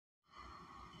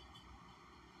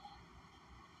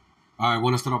I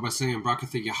want to start off by saying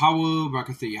Brakatha Yahweh,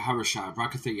 Brakatha Yaharashai,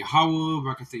 Brakatha Yahweh,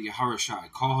 Brakatha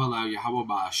Yaharashai, Call Halal Yahweh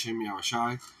Ba'ashem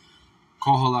Yaharashai,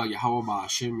 Call Halal Yahweh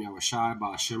Ba'ashem Yaharashai,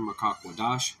 Ba'ashem Rakak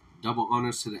Wadash. Double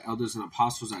honors to the elders and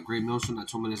apostles at Great Millstone that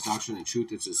told me this doctrine in truth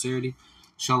and sincerity.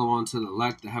 Shalom to the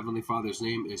elect. The Heavenly Father's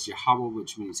name is Yahweh,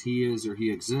 which means He is or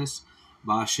He exists.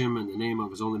 Ba'ashem, in the name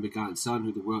of His only begotten Son,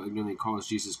 who the world ignorantly calls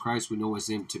Jesus Christ. We know His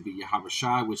name to be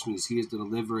Yaharashai, which means He is the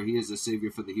deliverer. He is the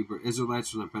Savior for the Hebrew Israelites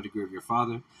from the pedigree of your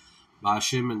father.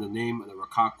 Ba'ashem, in the name of the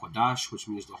Rakak Kwadash, which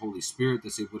means the Holy Spirit,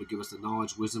 that's able to give us the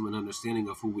knowledge, wisdom, and understanding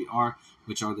of who we are,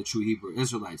 which are the true Hebrew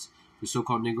Israelites. The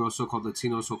so-called Negro, so-called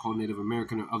Latino, so-called Native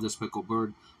American, or other speckled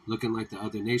bird, looking like the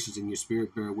other nations, in your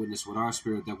spirit bear witness with our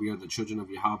spirit that we are the children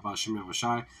of Yahweh Ba'ashem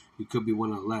Yaharashai. We could be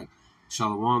one of the elect.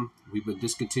 Shalom. We've been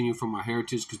discontinued from our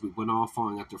heritage because we went off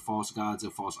following after false gods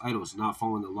and false idols, not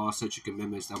following the law, statute,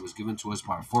 commandments that was given to us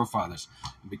by our forefathers.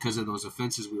 And because of those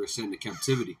offenses, we were sent into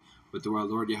captivity. But through our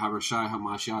Lord Yaharashai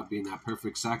HaMashiach being that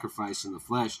perfect sacrifice in the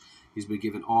flesh, He's been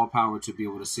given all power to be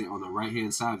able to sit on the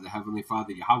right-hand side of the Heavenly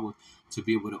Father Yahweh, to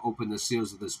be able to open the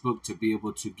seals of this book, to be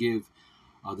able to give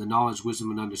the knowledge,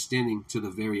 wisdom, and understanding to the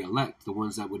very elect, the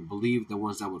ones that would believe, the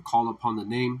ones that would call upon the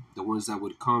name, the ones that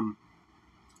would come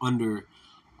under,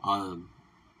 the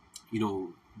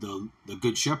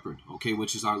good shepherd, okay,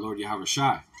 which is our Lord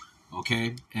Yaharashai,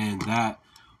 okay, and that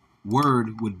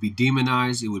word would be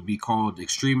demonized. It would be called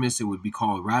extremist. It would be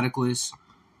called radicalist,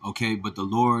 okay, but the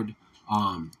Lord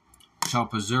shall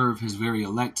preserve His very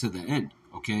elect to the end,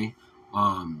 okay,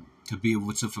 to be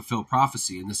able to fulfill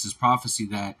prophecy. And this is prophecy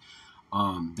that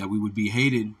we would be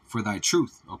hated for thy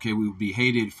truth, okay, we would be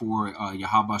hated for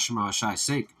Yahweh Shemashai's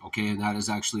sake, okay, and that is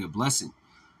actually a blessing.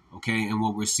 Okay, and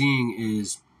what we're seeing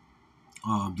is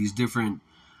these different,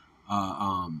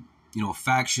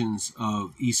 factions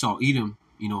of Esau, Edom,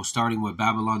 starting with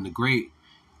Babylon the Great,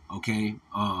 okay,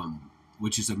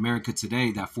 which is America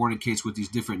today, that fornicates with these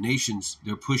different nations.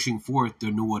 They're pushing forth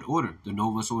their New World Order, the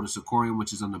Novus Ordo Seclorum,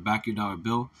 which is on the back of your dollar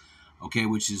bill, okay,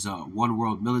 which is a one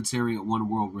world military, a one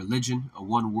world religion, a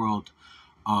one world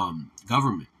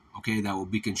government, okay, that will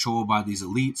be controlled by these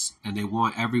elites, and they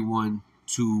want everyone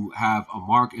to have a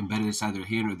mark embedded inside their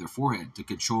hand or their forehead to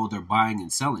control their buying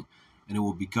and selling. And it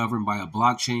will be governed by a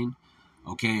blockchain,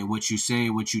 okay? And what you say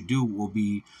and what you do will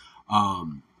be,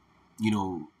 will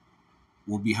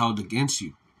be held against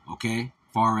you, okay?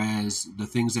 Far as the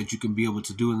things that you can be able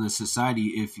to do in this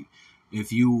society,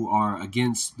 if you are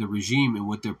against the regime and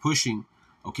what they're pushing,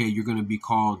 okay, you're going to be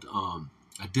called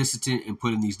a dissident and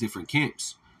put in these different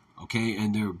camps, okay?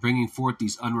 And they're bringing forth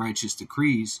these unrighteous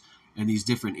decrees in these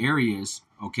different areas,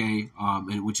 okay,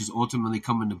 and which is ultimately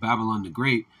coming to Babylon the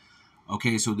Great,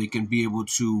 okay, so they can be able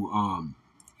to,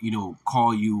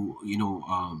 call you,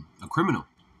 a criminal,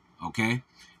 okay.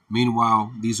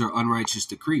 Meanwhile, these are unrighteous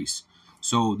decrees.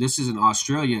 So this is in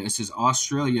Australia. It says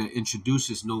Australia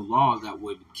introduces no law that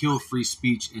would kill free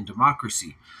speech and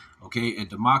democracy, okay, and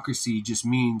democracy just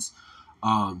means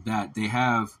that they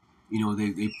have,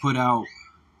 they put out,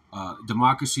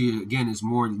 democracy again is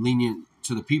more lenient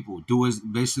to the people. Do as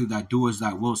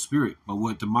thy will spirit. But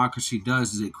what democracy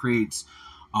does is it creates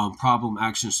problem,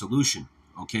 action, solution.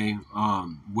 Okay,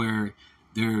 where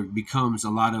there becomes a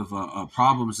lot of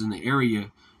problems in the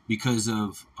area because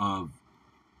of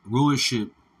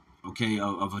rulership. Okay,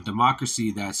 of a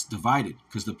democracy that's divided,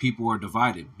 because the people are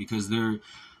divided, because they're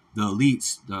the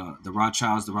elites, the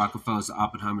Rothschilds, the Rockefellers, the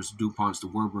Oppenheimers, the DuPonts, the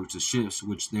Warburgs, the Schiffs,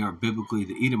 which they are biblically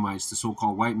the Edomites, the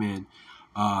so-called white man,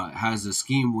 has a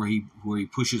scheme where he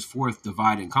pushes forth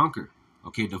divide and conquer.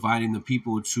 Okay, dividing the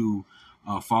people to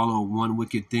follow one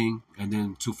wicked thing and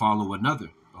then to follow another.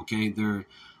 Okay, they're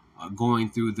going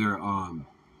through their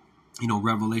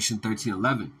Revelation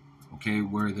 13:11. Okay,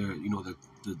 where they're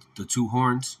the two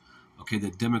horns. Okay,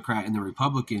 the Democrat and the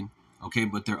Republican. Okay,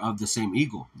 but they're of the same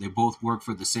eagle. They both work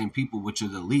for the same people, which are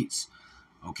the elites.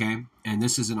 Okay, and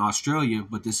this is in Australia,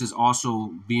 but this is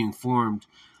also being formed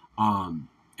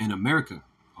in America,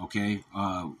 okay,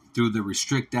 through the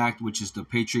Restrict Act, which is the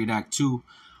Patriot Act 2,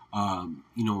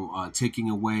 taking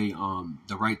away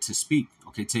the right to speak,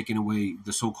 okay, taking away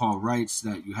the so-called rights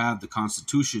that you have, the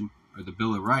Constitution or the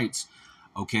Bill of Rights,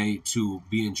 okay, to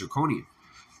be in draconian,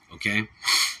 okay.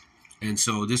 And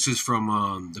so this is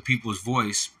from the People's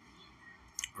Voice,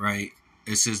 right?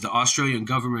 It says the Australian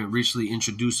government recently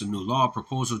introduced a new law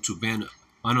proposal to ban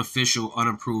unofficial,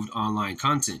 unapproved online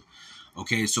content.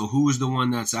 Okay, so who is the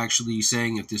one that's actually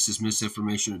saying if this is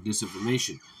misinformation or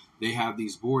disinformation? They have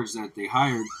these boards that they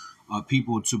hired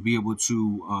people to be able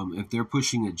to, if they're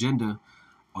pushing agenda,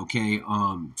 okay,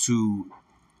 to,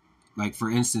 like,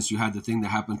 for instance, you had the thing that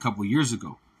happened a couple years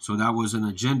ago. So that was an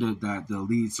agenda that the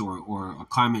elites or a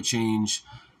climate change,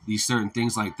 these certain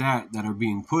things like that are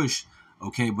being pushed.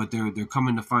 Okay, but they're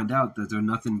coming to find out that they're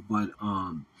nothing but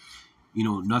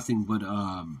nothing but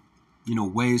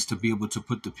ways to be able to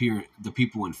put the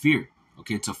people in fear.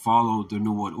 Okay, to follow the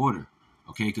New World Order.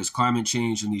 Okay, because climate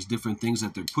change and these different things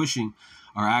that they're pushing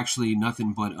are actually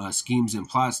nothing but schemes and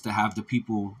plots to have the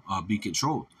people be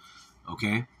controlled.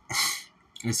 Okay,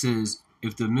 it says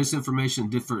if the misinformation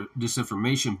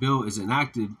disinformation bill is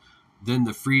enacted, then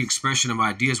the free expression of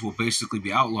ideas will basically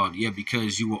be outlawed. Yeah,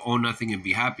 because you will own nothing and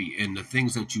be happy, and the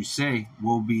things that you say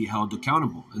will be held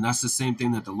accountable. And that's the same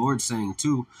thing that the Lord's saying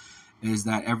too, is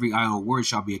that every idle word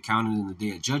shall be accounted in the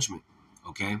day of judgment.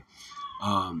 Okay.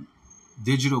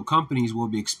 Digital companies will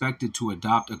be expected to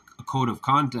adopt a code of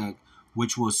conduct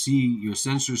which will see your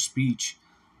censored speech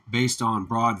based on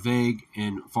broad, vague,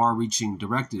 and far-reaching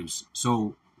directives.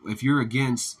 So if you're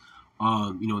against,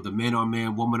 the man on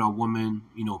man, woman on woman,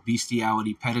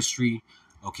 bestiality, pedestry,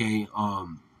 okay,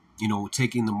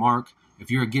 taking the mark.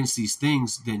 If you're against these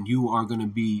things, then you are going to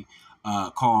be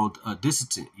called a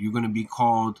dissident. You're going to be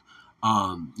called,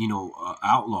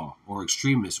 outlaw or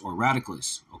extremist or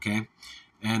radicalist. Okay,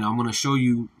 and I'm going to show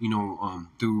you,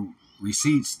 through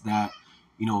receipts that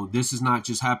this is not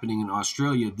just happening in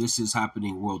Australia. This is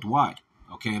happening worldwide.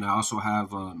 Okay, and I also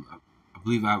have, I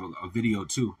believe I have a video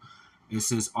too. It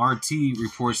says RT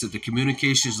reports that the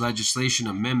Communications Legislation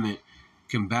Amendment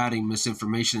Combating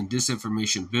Misinformation and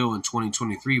Disinformation Bill in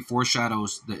 2023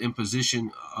 foreshadows the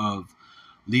imposition of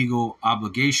legal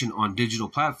obligation on digital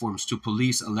platforms to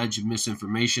police alleged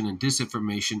misinformation and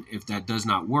disinformation. If that does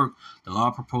not work, the law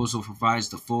proposal provides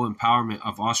the full empowerment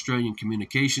of Australian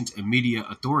Communications and Media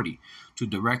Authority to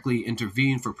directly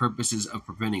intervene for purposes of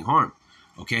preventing harm.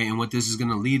 Okay, and what this is going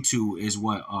to lead to is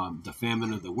what the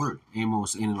famine of the word,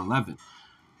 Amos 8 and 11.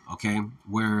 Okay,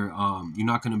 where you're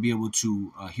not going to be able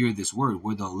to hear this word,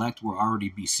 where the elect will already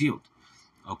be sealed.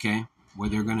 Okay, where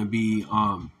they're going to be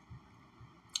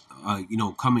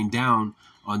coming down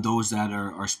on those that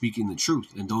are speaking the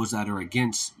truth and those that are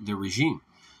against the regime.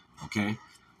 Okay,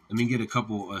 let me get a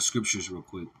couple scriptures real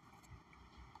quick.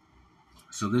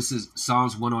 So this is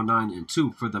Psalms 109 and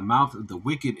 2. For the mouth of the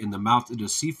wicked and the mouth of the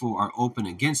deceitful are open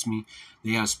against me.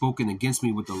 They have spoken against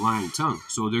me with the lying tongue.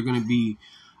 So they're going to be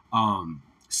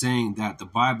saying that the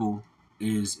Bible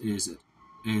is it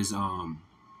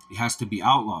has to be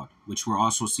outlawed, which we're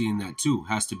also seeing that too.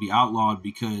 It has to be outlawed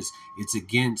because it's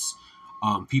against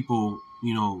people,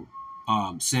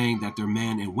 saying that they're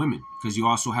men and women. Because you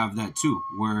also have that too,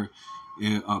 where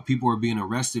people are being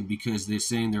arrested because they're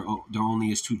saying there only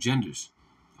is two genders.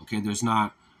 Okay, there's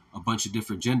not a bunch of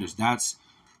different genders. That's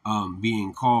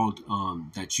being called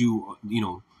that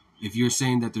if you're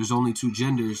saying that there's only two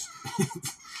genders,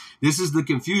 this is the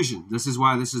confusion. This is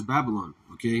why this is Babylon.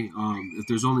 Okay, if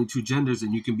there's only two genders,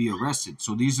 then you can be arrested.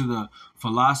 So these are the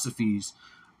philosophies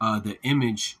the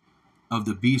image of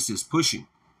the beast is pushing.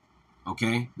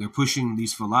 Okay, they're pushing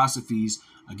these philosophies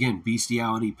again: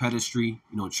 bestiality, pedestry,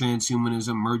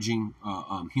 transhumanism, merging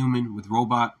human with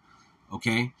robot.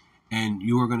 Okay, and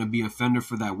you are going to be offender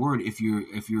for that word if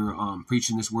you're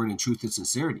preaching this word in truth and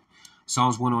sincerity.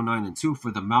 Psalms 109 and 2.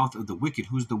 For the mouth of the wicked,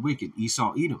 who's the wicked?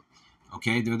 Esau, Edom.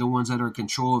 Okay, they're the ones that are in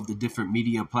control of the different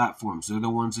media platforms. They're the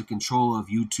ones in control of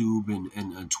YouTube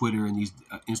and Twitter and these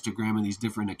Instagram and these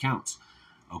different accounts.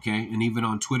 Okay, and even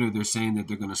on Twitter, they're saying that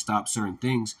they're going to stop certain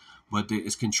things, but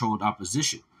it's controlled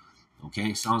opposition.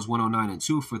 Okay, Psalms 109 and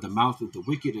 2. For the mouth of the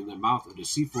wicked and the mouth of the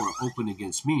deceitful are open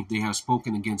against me. They have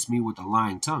spoken against me with a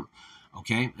lying tongue.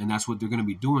 Okay, and that's what they're going to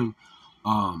be doing,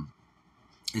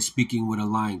 is speaking with a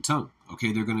lying tongue.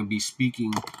 Okay, they're going to be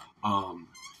speaking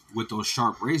with those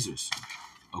sharp razors.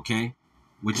 Okay,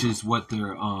 which is what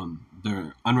their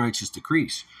unrighteous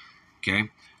decrees. Okay,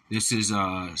 this is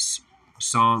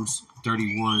Psalms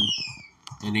 31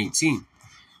 and 18.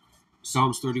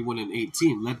 Psalms 31 and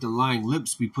 18. Let the lying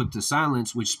lips be put to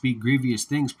silence, which speak grievous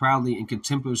things proudly and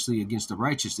contemptuously against the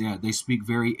righteous. Yeah, they speak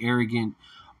very arrogant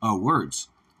words.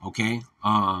 Okay,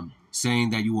 saying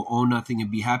that you will own nothing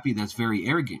and be happy. That's very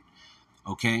arrogant.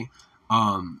 Okay,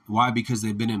 why? Because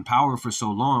they've been in power for so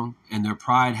long, and their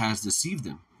pride has deceived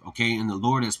them. Okay, and the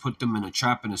Lord has put them in a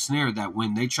trap and a snare that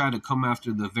when they try to come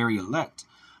after the very elect,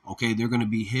 okay, they're going to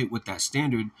be hit with that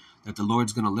standard that the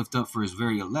Lord's going to lift up for his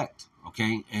very elect.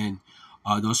 Okay, and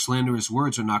those slanderous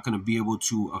words are not going to be able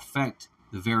to affect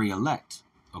the very elect.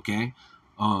 Okay,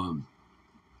 yeah,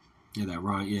 that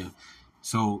right, yeah.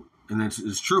 So, and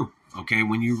it's true. Okay,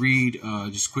 when you read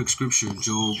just quick scripture,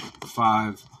 Job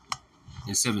 5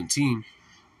 and 17.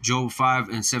 Job 5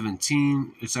 and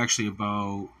 17, it's actually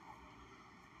about,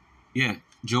 yeah,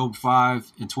 Job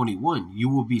 5:21. You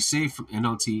will be safe from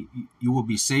NLT. You will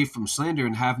be safe from slander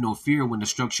and have no fear when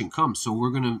destruction comes. So we're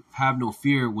gonna have no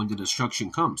fear when the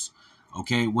destruction comes.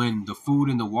 Okay, when the food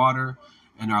and the water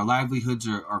and our livelihoods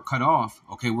are cut off.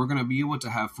 Okay, we're gonna be able to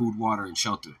have food, water, and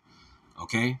shelter.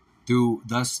 Okay, through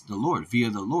thus the Lord, via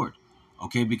the Lord.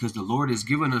 Okay, because the Lord has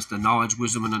given us the knowledge,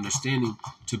 wisdom, and understanding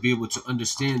to be able to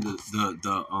understand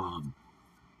the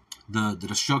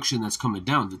destruction that's coming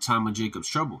down, the time of Jacob's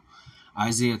trouble.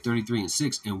 Isaiah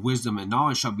 33:6, and wisdom and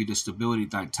knowledge shall be the stability of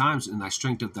thy times, and thy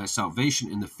strength of thy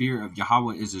salvation, and the fear of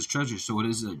Yahweh is his treasure. So it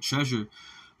is a treasure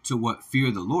to what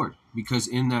fear the Lord, because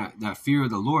in that fear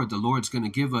of the Lord's going to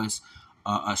give us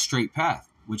a straight path,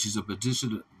 which is a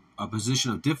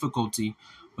position of difficulty,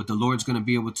 but the Lord's going to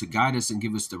be able to guide us and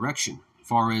give us direction, as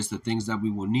far as the things that we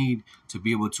will need to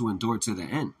be able to endure to the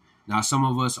end. Now, some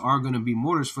of us are going to be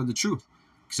martyrs for the truth.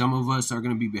 Some of us are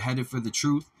going to be beheaded for the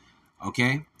truth,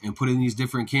 okay, and put in these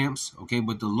different camps, okay.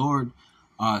 But the Lord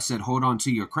said, hold on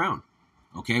to your crown,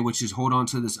 okay, which is hold on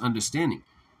to this understanding,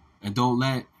 and don't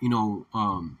let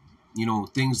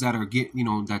things that are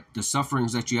that the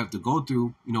sufferings that you have to go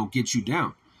through, get you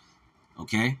down,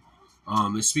 okay.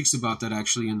 It speaks about that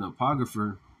actually in the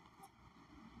Apocrypha.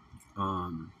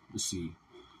 Let's see.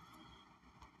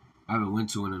 I haven't went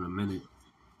to it in a minute.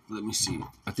 Let me see.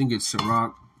 I think it's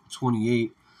Sirach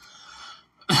 28.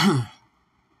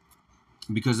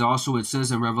 Because also it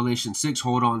says in Revelation 6,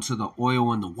 hold on to the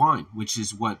oil and the wine, which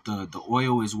is what the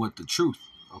oil is what the truth.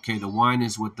 Okay, the wine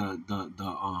is what the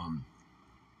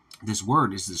this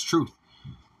word is this truth.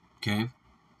 Okay.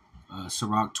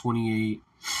 Sirach 28.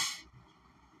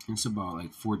 It's about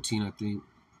like 14, I think.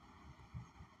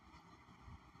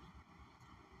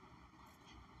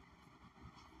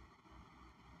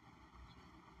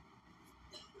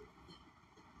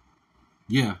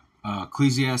 Yeah.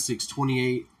 Ecclesiastes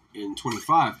 28 and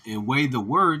 25. And weigh the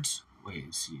words. Wait,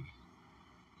 let's see.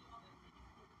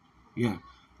 Yeah.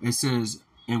 It says,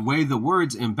 and weigh the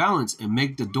words in balance and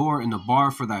make the door and the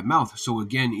bar for thy mouth. So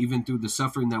again, even through the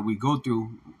suffering that we go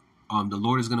through, the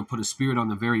Lord is going to put a spirit on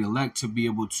the very elect to be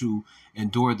able to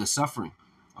endure the suffering,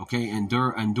 okay,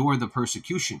 endure the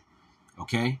persecution,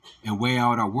 okay, and weigh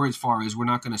out our words. Far as we're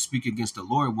not going to speak against the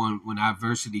Lord when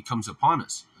adversity comes upon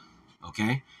us,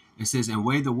 okay. It says, and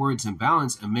weigh the words in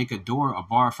balance and make a door a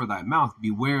bar for thy mouth.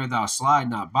 Beware thou slide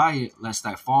not by it, lest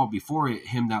thou fall before it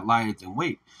him that lieth in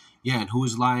wait. Yeah, and who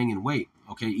is lying in wait?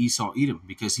 Okay, Esau Edom,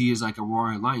 because he is like a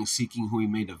roaring lion seeking who he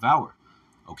may devour.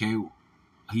 Okay,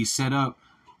 he's set up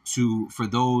for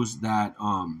those that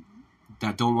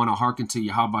don't want to hearken to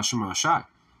Yahweh Shema Shai.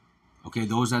 Okay,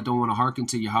 those that don't want to hearken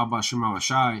to Yahweh Shema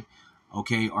Shai,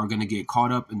 okay, are going to get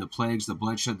caught up in the plagues, the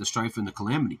bloodshed, the strife, and the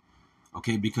calamity.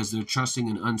 Okay, because they're trusting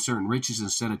in uncertain riches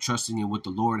instead of trusting in what the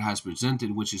Lord has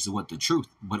presented, which is what the truth.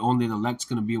 But only the elect's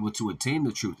going to be able to attain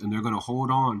the truth, and they're going to hold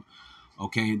on.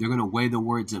 Okay, they're going to weigh the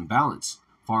words in balance,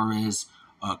 far as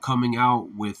coming out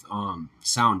with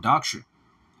sound doctrine.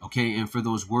 Okay, and for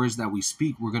those words that we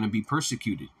speak, we're going to be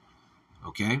persecuted.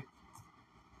 Okay,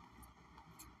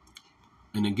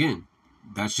 and again,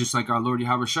 that's just like our Lord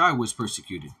Yahweh Shai was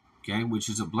persecuted. Okay, which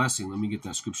is a blessing. Let me get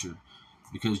that scripture.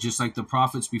 Because just like the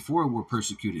prophets before were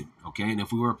persecuted, okay, and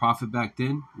if we were a prophet back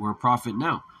then, we're a prophet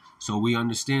now. So we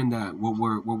understand that what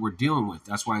we're dealing with.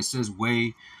 That's why it says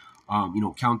weigh,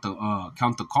 count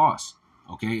the cost,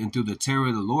 okay, and through the terror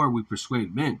of the Lord we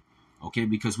persuade men, okay,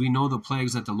 because we know the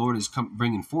plagues that the Lord is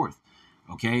bringing forth,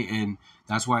 okay, and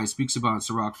that's why it speaks about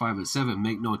Sirach 5:7,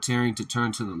 make no tearing to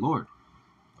turn to the Lord,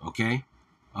 okay,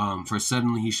 for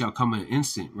suddenly he shall come in an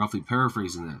instant, roughly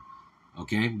paraphrasing that.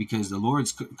 Okay, because the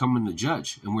Lord's coming to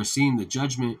judge, and we're seeing the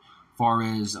judgment far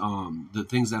as the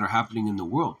things that are happening in the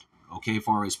world. Okay,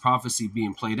 far as prophecy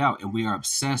being played out, and we are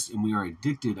obsessed and we are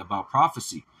addicted about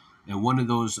prophecy. And one of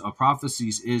those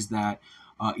prophecies is that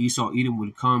Esau Edom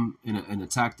would come and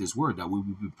attack this word, that we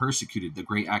would be persecuted, the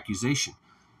great accusation.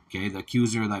 Okay, the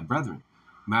accuser of thy brethren.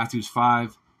 Matthew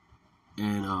 5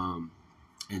 and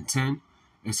 10.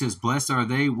 It says, blessed are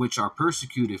they which are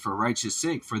persecuted for righteous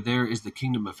sake, for there is the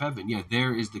kingdom of heaven. Yeah,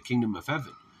 there is the kingdom of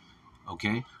heaven.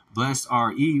 Okay. Blessed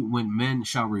are ye when men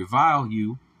shall revile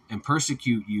you and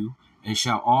persecute you, and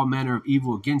shall all manner of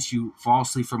evil against you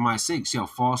falsely for my sake. Shall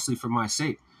falsely for my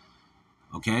sake.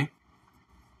 Okay.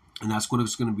 And that's what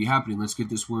is going to be happening. Let's get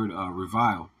this word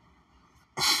revile.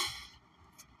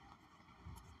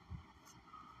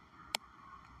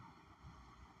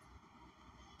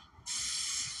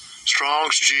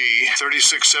 Strong's G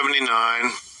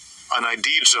 3679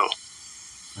 Anidizo.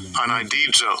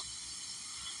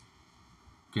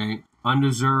 Okay,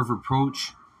 undeserved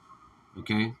reproach.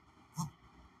 Okay,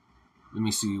 let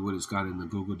me see what it's got in the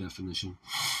Google definition.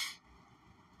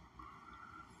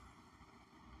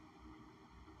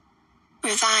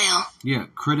 Revile. Yeah,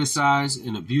 criticize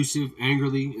in abusive,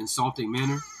 angrily, insulting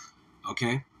manner.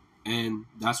 Okay, and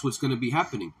that's what's going to be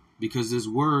happening because this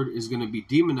word is going to be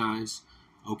demonized.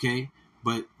 Okay,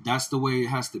 but that's the way it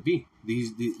has to be.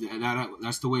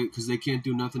 That's the way, because they can't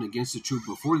do nothing against the truth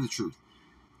before the truth.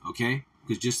 Okay,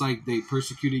 because just like they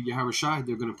persecuted Yahushua,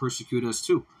 they're going to persecute us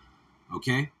too.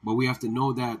 Okay, but we have to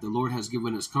know that the Lord has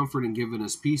given us comfort and given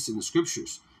us peace in the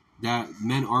scriptures, that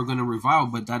men are going to revile,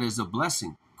 but that is a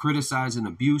blessing. Criticize and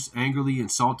abuse, angrily,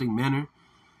 insulting manner.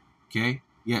 Okay,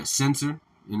 yeah, censor,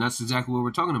 and that's exactly what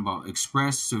we're talking about.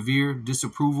 Express severe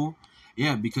disapproval.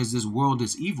 Yeah, because this world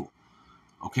is evil.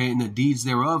 Okay, and the deeds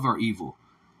thereof are evil.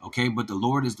 Okay, but the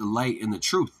Lord is the light and the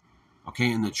truth.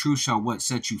 Okay, and the truth shall what?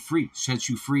 Set you free. Set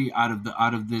you free out of the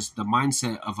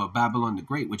mindset of a Babylon the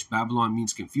Great, which Babylon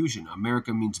means confusion.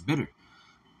 America means bitter.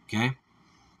 Okay?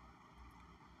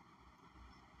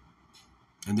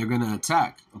 And they're going to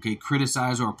attack. Okay,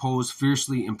 criticize or oppose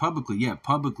fiercely and publicly. Yeah,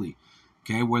 publicly.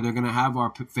 Okay, where they're going to have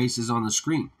our faces on the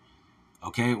screen.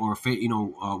 Okay, or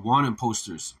wanted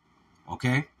posters.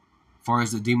 Okay? As far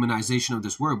as the demonization of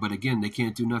this word, but again, they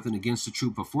can't do nothing against the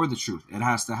truth before the truth. It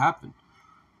has to happen.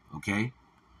 Okay.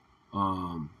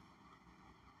 And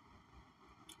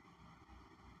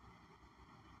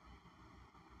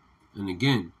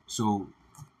again, so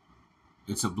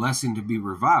it's a blessing to be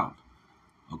reviled.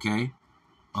 Okay.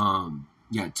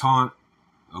 Yeah, taunt.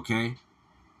 Okay.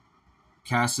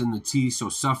 Cast in the teeth, so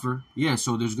suffer. Yeah,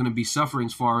 so there's going to be suffering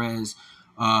as far as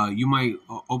you might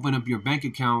open up your bank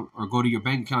account or go to your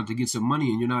bank account to get some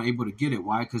money and you're not able to get it.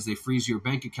 Why? Because they freeze your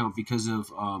bank account because they're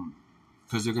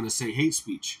going to say hate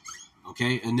speech.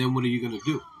 Okay, and then what are you going to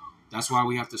do? That's why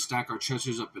we have to stack our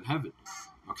treasures up in heaven.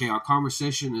 Okay, our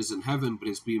conversation is in heaven, but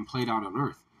it's being played out on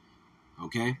earth.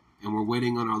 Okay, and we're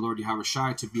waiting on our Lord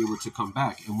Yahushua to be able to come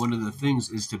back. And one of the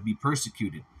things is to be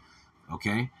persecuted.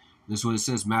 Okay, this is what it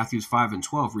says, Matthew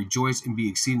 5:12. Rejoice and be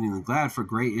exceedingly glad, for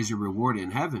great is your reward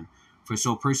in heaven. For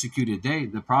so persecuted they,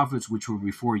 the prophets which were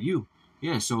before you.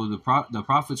 Yeah, so the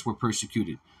prophets were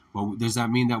persecuted. Well, does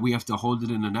that mean that we have to hold it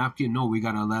in a napkin? No, we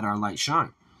got to let our light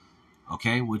shine.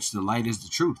 Okay, which the light is the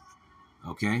truth.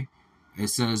 Okay, it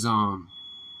says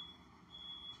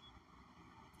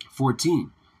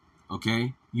 14.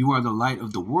 Okay, you are the light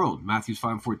of the world. Matthew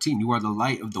 5:14. You are the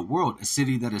light of the world. A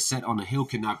city that is set on a hill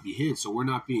cannot be hid. So we're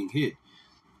not being hid.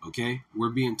 Okay,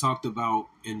 we're being talked about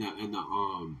in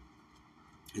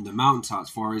the mountaintops,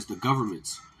 as far as the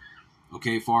governments.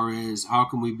 Okay, far as how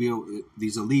can we be able,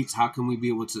 these elites, how can we be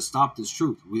able to stop this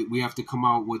truth? We have to come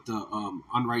out with the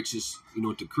unrighteous,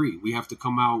 decree. We have to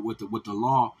come out with the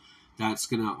law that's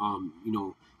gonna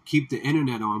keep the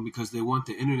internet on, because they want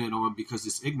the internet on because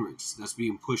it's ignorance that's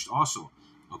being pushed also.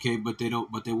 Okay, but they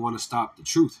want to stop the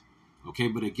truth. Okay,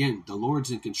 but again, the Lord's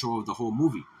in control of the whole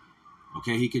movie.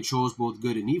 Okay, he controls both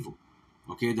good and evil.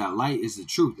 Okay, that light is the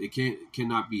truth. It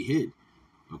cannot be hid.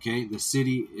 Okay, the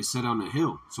city is set on a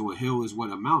hill. So a hill is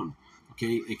what? A mountain.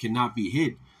 Okay, it cannot be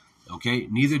hid. Okay,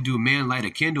 neither do man light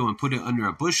a candle and put it under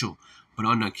a bushel, but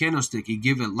on a candlestick he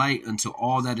giveth light unto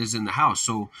all that is in the house.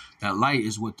 So that light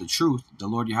is what? The truth. The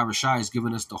Lord Yahushua has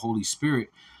given us the Holy Spirit,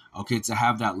 okay, to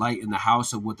have that light in the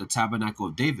house of what? The tabernacle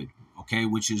of David, okay,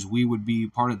 which is we would be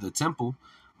part of the temple,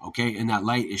 okay, and that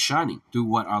light is shining through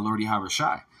what? Our Lord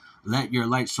Yahushua. Let your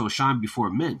light so shine before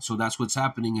men. So that's what's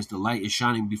happening, is the light is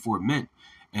shining before men.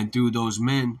 And through those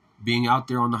men being out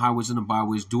there on the highways and the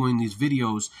byways doing these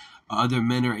videos, other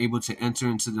men are able to enter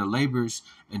into their labors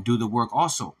and do the work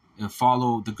also, and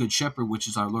follow the good shepherd, which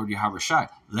is our Lord Yahushua.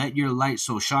 Let your light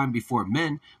so shine before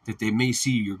men that they may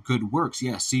see your good works.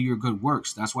 Yeah, see your good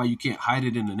works. That's why you can't hide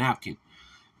it in a napkin.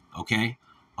 Okay?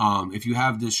 If you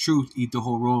have this truth, eat the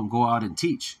whole roll and go out and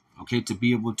teach. Okay? To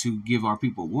be able to give our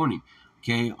people warning.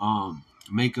 Okay? Let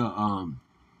me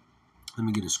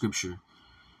get a scripture.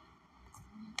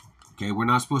 Okay, we're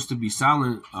not supposed to be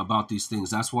silent about these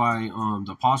things. That's why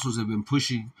the apostles have been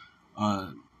pushing,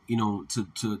 to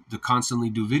constantly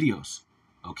do videos.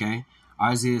 Okay,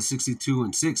 Isaiah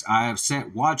 62:6. I have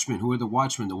set watchmen. Who are the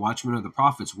watchmen? The watchmen are the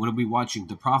prophets. What are we watching?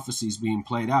 The prophecies being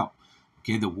played out.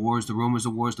 Okay, the wars, the rumors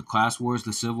of wars, the class wars,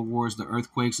 the civil wars, the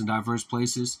earthquakes in diverse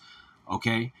places.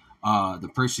 Okay,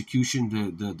 the persecution,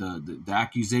 the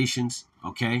accusations.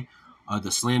 Okay,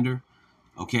 the slander.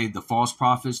 Okay, the false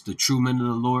prophets, the true men of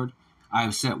the Lord. I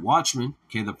have set watchmen,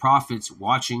 okay, the prophets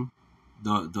watching,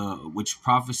 which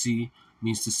prophecy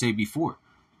means to say before.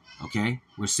 Okay,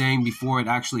 we're saying before it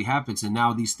actually happens, and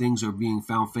now these things are being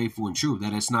found faithful and true.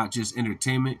 That it's not just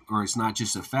entertainment, or it's not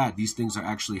just a fad. These things are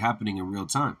actually happening in real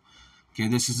time. Okay,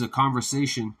 this is a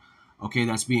conversation, okay,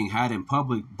 that's being had in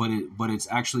public, but it's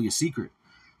actually a secret.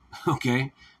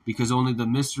 Okay, because only the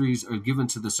mysteries are given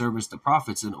to the servants, the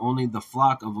prophets, and only the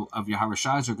flock of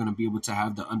Yahawashi are going to be able to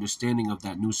have the understanding of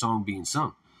that new song being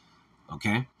sung.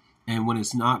 Okay, and when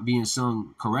it's not being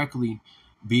sung correctly,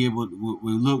 be able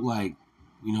we look like,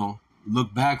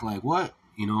 look back like what,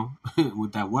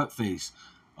 with that what face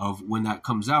of when that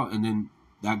comes out, and then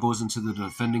that goes into the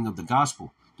defending of the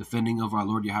gospel, defending of our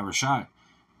Lord Yahawashi.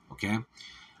 Okay,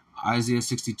 Isaiah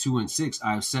 62:6,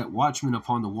 I have set watchmen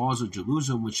upon the walls of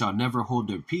Jerusalem, which shall never hold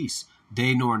their peace,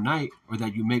 day nor night, or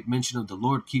that you make mention of the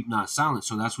Lord, keep not silent.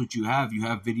 So that's what you have. You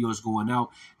have videos going out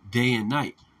day and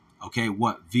night. Okay,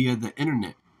 what? Via the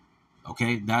internet.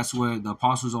 Okay, that's what the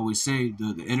apostles always say.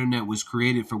 The internet was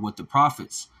created for what? The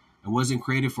prophets. It wasn't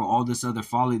created for all this other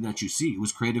folly that you see. It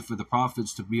was created for the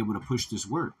prophets to be able to push this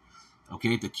word.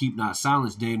 Okay, to keep not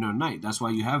silence day nor night. That's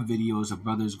why you have videos of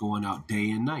brothers going out day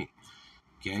and night.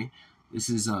 Okay, this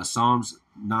is Psalms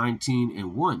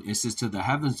 19:1. It says, to the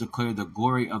heavens declare the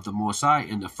glory of the Most High,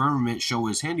 and the firmament show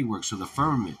his handiwork. So the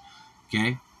firmament,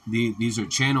 okay, these are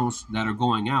channels that are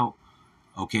going out,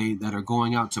 okay, that are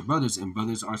going out to brothers, and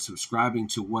brothers are subscribing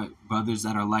to what? Brothers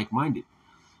that are like-minded,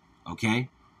 okay,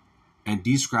 and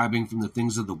describing from the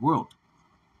things of the world,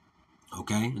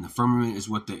 okay, and the firmament is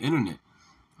what? The internet,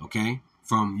 okay,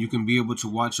 from you can be able to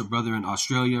watch a brother in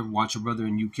Australia, watch a brother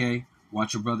in UK,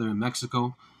 watch a brother in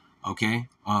Mexico, okay,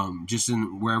 just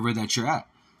in wherever that you're at,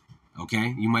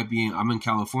 okay, you might be I'm in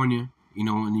California,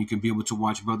 and you can be able to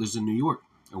watch brothers in New York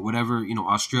or whatever,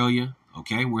 Australia,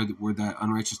 okay, where that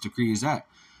unrighteous decree is at,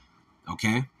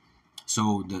 okay,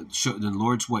 so the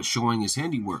Lord's what? Showing his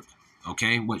handiwork,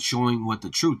 okay, showing what? The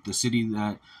truth, the city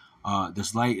that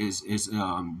this light is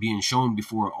being shown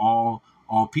before all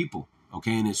people,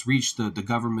 okay, and it's reached the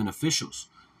government officials,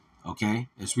 okay,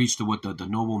 it's reached the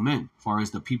noble men, as far as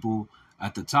the people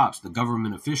at the tops, the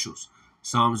government officials.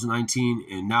 Psalms 19,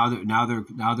 and now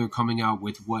they're coming out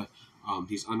with what?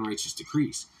 These unrighteous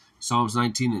decrees. Psalms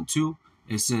 19:2,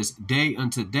 it says, day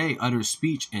unto day utters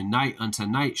speech, and night unto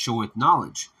night showeth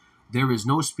knowledge. There is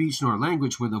no speech nor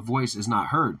language where the voice is not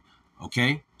heard.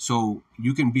 Okay, so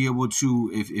you can be able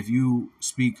to, if you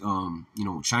speak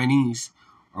Chinese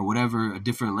or whatever, a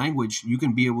different language, you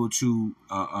can be able to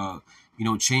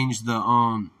change the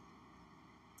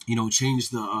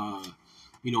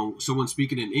someone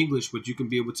speaking in English, but you can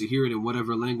be able to hear it in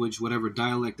whatever language, whatever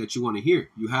dialect that you want to hear.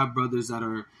 You have brothers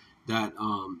that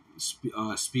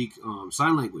speak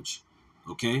sign language.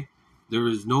 Okay, there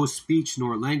is no speech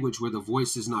nor language where the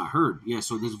voice is not heard. Yeah,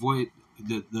 so this voice,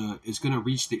 it's going to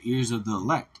reach the ears of the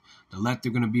elect. The elect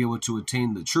are going to be able to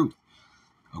attain the truth.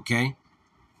 Okay,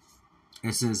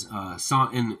 it says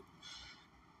and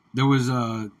there was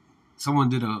someone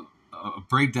did a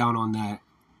breakdown on that.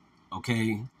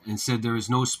 Okay, and said there is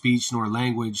no speech nor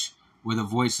language where the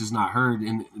voice is not heard,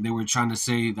 and they were trying to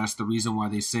say that's the reason why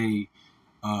they say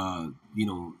the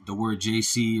word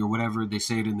JC or whatever, they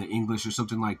say it in the English or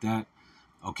something like that.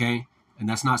 Okay, and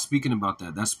that's not speaking about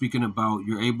that. That's speaking about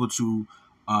you're able to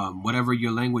whatever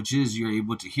your language is, you're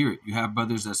able to hear it. You have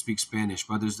brothers that speak Spanish,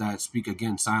 brothers that speak,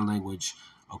 again, sign language.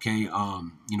 Okay,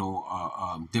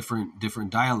 different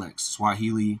dialects,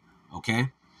 Swahili.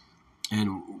 Okay,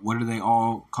 and what are they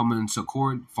all coming into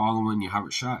accord? Following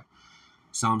Yahawashi.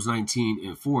 Psalms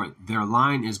 19:4. Their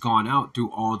line is gone out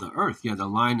through all the earth. Yeah, the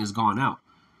line is gone out.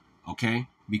 Okay,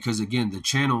 because again, the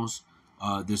channels.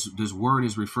 This word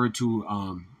is referred to.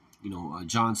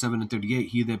 John 7:38.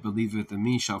 He that believeth in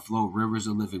me shall flow rivers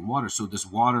of living water. So this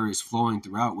water is flowing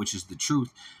throughout, which is the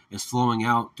truth, is flowing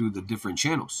out through the different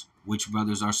channels, which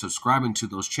brothers are subscribing to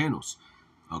those channels.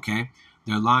 Okay,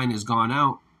 their line is gone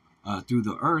out through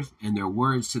the earth, and their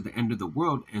words to the end of the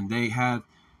world, and they have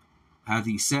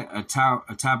he set a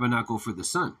tabernacle for the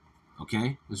sun.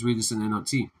 Okay, let's read this in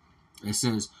NLT. It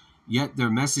says, yet their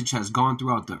message has gone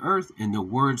throughout the earth, and their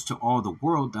words to all the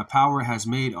world. That power has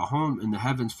made a home in the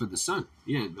heavens for the sun.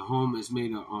 Yeah, the home is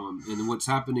made and what's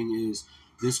happening is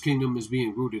this kingdom is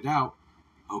being rooted out.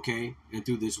 Okay, and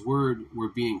through this word, we're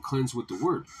being cleansed with the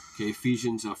word. Okay,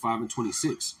 Ephesians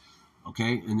 5:26.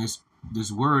 Okay, and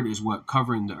this word is what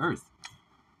covering the earth.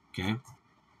 Okay,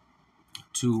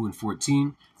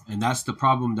 2:14. And that's the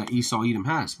problem that Esau Edom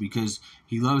has, because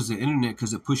he loves the internet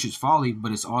because it pushes folly,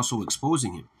 but it's also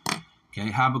exposing him.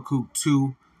 Okay, Habakkuk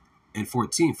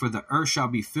 2:14. For the earth shall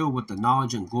be filled with the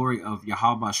knowledge and glory of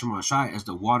Yahweh Shemashai as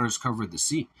the waters cover the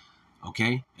sea.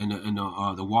 Okay, and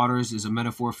the waters is a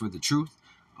metaphor for the truth.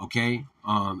 Okay,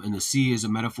 and the sea is a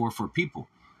metaphor for people.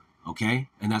 Okay,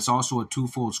 and that's also a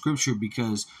twofold scripture,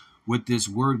 because with this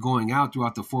word going out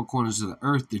throughout the four corners of the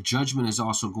earth, the judgment is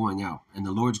also going out, and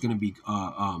the Lord's going to be,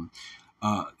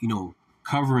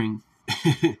 covering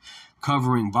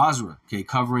covering Basra, okay,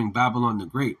 covering Babylon the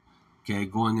Great, okay,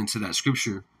 going into that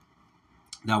scripture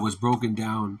that was broken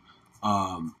down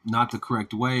not the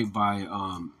correct way by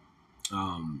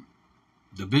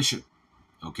the bishop,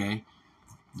 okay.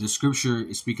 This scripture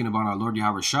is speaking about our Lord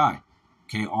Yahweh Shai,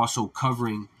 okay, also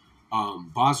covering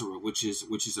Basra, which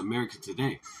is America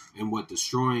today, and what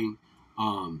destroying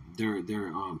their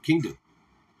kingdom,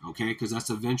 okay, because that's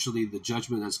eventually the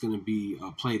judgment that's going to be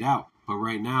played out. But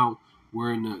right now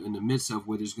we're in the midst of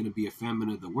where there's going to be a famine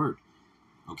of the word,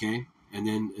 okay, and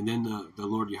then the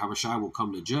Lord Yahweh Shai will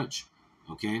come to judge,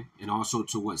 okay, and also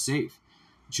to what save.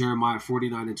 Jeremiah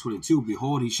 49:22,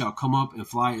 behold, he shall come up and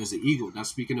fly as an eagle. That's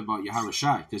speaking about Yahweh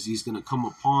Shai, because he's going to come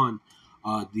upon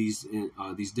these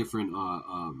different,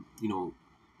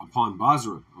 upon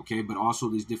Basra, okay, but also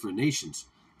these different nations,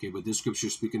 okay. But this scripture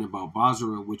is speaking about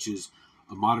Basra, which is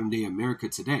a modern day America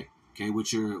today, okay,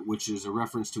 which is a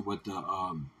reference to what the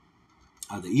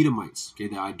Edomites, okay,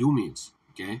 the Idumeans,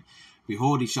 okay.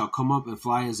 Behold, he shall come up and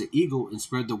fly as an eagle and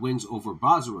spread the wings over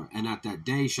Basra. And at that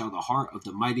day shall the heart of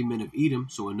the mighty men of Edom,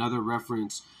 so another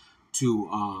reference to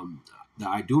the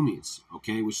Idumeans,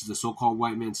 okay, which is the so-called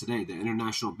white man today, the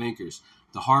international bankers.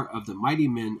 The heart of the mighty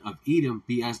men of Edom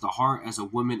be as the heart as a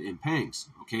woman in pangs,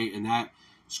 okay. And that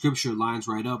scripture lines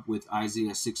right up with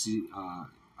Isaiah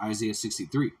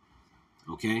 63,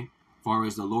 okay. As far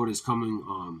as the Lord is coming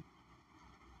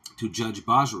to judge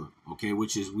Basra, okay,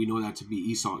 which is, we know that to be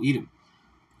Esau, Edom,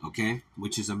 okay,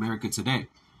 which is America today,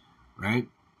 right?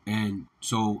 And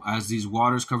so as these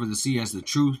waters cover the sea, as the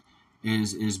truth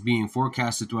is being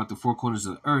forecasted throughout the four corners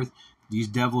of the earth, these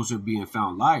devils are being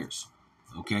found liars,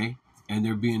 okay, and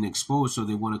they're being exposed. So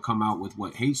they want to come out with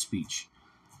what? Hate speech.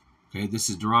 Okay, this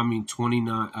is Deuteronomy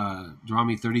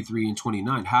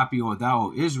 33:29. Happy art thou,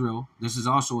 O Israel. This is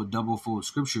also a double-fold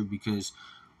scripture, because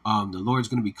the Lord's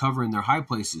going to be covering their high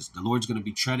places. The Lord's going to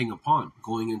be treading upon,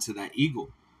 going into that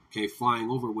eagle, okay, flying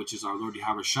over, which is our Lord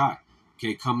Yahweh Shai,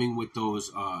 okay, coming with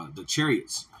those the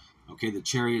chariots, okay, the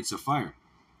chariots of fire,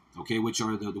 okay, which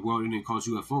are the world Indian calls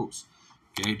UFOs.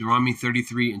 Okay, Deuteronomy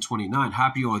 33:29.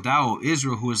 Happy art thou, O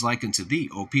Israel, who is like unto thee,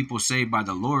 O people saved by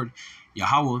the Lord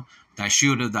Yahweh, thy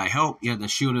shield of thy help, yeah, the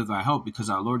shield of thy help, because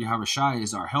our Lord Yahweh Shai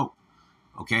is our help,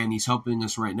 okay, and he's helping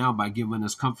us right now by giving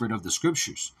us comfort of the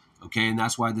scriptures, okay, and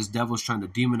that's why this devil's trying to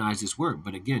demonize this word,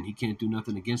 but again, he can't do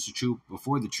nothing against the truth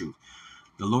before the truth.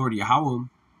 The Lord Yahweh,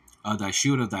 thy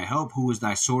shield of thy help, who is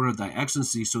thy sword of thy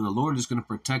excellency, so the Lord is going to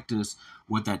protect us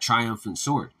with that triumphant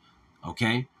sword,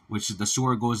 okay, which the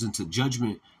sword goes into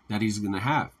judgment that he's going to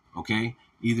have, okay,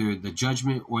 either the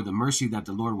judgment or the mercy that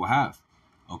the Lord will have,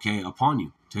 okay, upon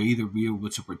you, to either be able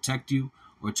to protect you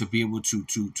or to be able to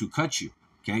cut you,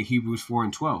 okay, Hebrews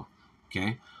 4:12,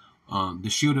 okay, the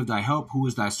shield of thy help, who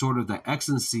is thy sword of thy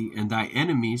excellency, and thy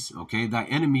enemies, okay, thy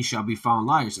enemies shall be found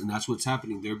liars, and that's what's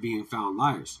happening. They're being found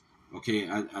liars, okay,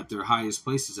 at their highest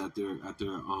places, at their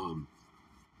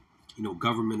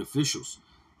government officials,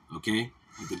 okay,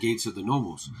 at the gates of the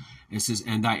nobles. It says,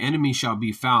 and thy enemies shall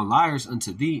be found liars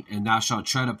unto thee, and thou shalt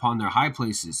tread upon their high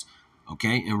places,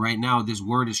 okay, and right now this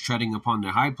word is treading upon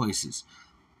their high places,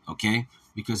 okay,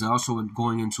 because also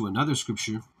going into another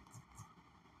scripture,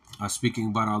 speaking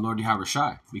about our Lord Yahweh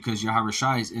Shai, because Yahweh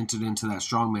Shai has entered into that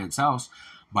strong man's house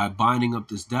by binding up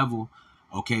this devil,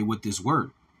 okay, with this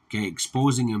word, okay,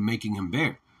 exposing him, making him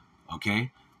bare,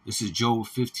 okay. This is Job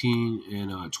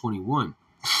 15:21.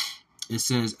 It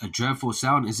says, a dreadful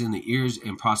sound is in the ears,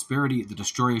 and prosperity, the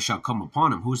destroyer shall come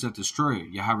upon him. Who's that destroyer?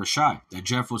 Yahweh Shai. That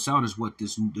dreadful sound is what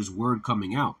this word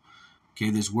coming out, okay,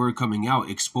 this word coming out,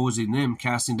 exposing them,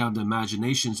 casting down the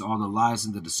imaginations, all the lies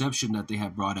and the deception that they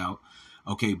have brought out,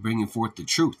 okay, bringing forth the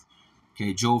truth.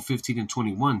 Okay, Job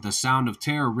 15:21. The sound of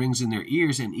terror rings in their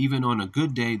ears, and even on a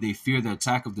good day, they fear the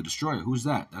attack of the destroyer. Who's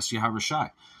that? That's Yahweh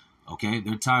Shai. Okay,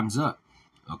 their time's up.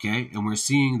 Okay, and we're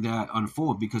seeing that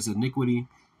unfold because iniquity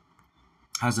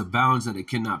has a bounds that it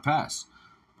cannot pass.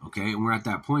 Okay, and we're at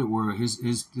that point where his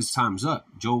time's up.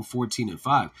 Job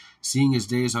 14:5. Seeing his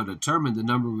days are determined, the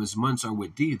number of his months are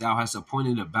with thee. Thou hast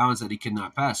appointed a bounds that he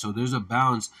cannot pass. So there's a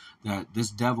bounds that this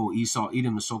devil, Esau,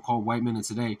 Edom, the so-called white men of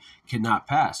today, cannot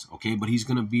pass. Okay, but he's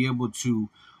going to be able to,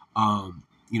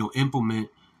 implement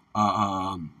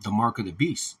the mark of the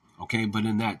beast. Okay, but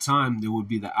in that time, there would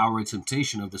be the hour of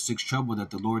temptation of the sixth trouble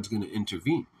that the Lord's going to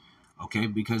intervene. Okay,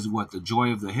 because what the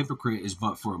joy of the hypocrite is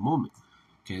but for a moment.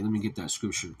 Okay, let me get that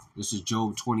scripture. This is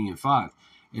Job 20:5.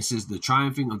 It says, the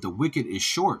triumphing of the wicked is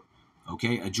short.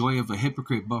 Okay, a joy of a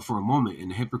hypocrite but for a moment, and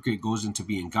the hypocrite goes into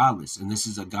being godless. And this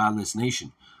is a godless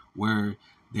nation where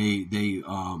they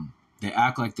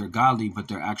act like they're godly, but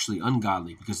they're actually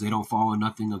ungodly because they don't follow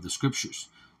nothing of the scriptures.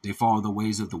 They follow the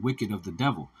ways of the wicked, of the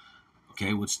devil.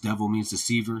 okay, which devil means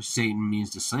deceiver, Satan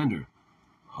means the slanderer,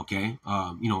 okay,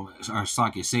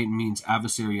 Satan means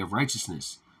adversary of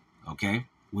righteousness, okay,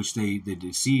 which they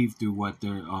deceive through what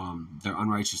their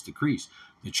unrighteous decrees.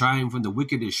 The triumph from the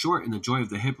wicked is short, and the joy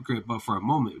of the hypocrite but for a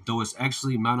moment. Though it's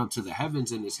actually mount up to the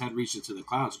heavens, and his head reached into the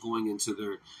clouds, going into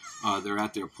they're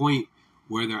at their point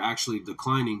where they're actually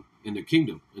declining in their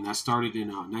kingdom. And that started in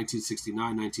 1969,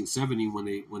 1970,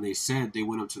 when they said they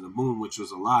went up to the moon, which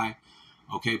was a lie.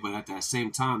 Okay, but at that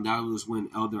same time, that was when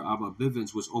Elder Abba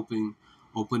Bivens was opening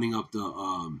up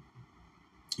the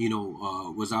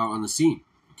was out on the scene.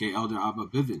 Okay, Elder Abba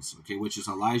Bivens, okay, which is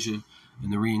Elijah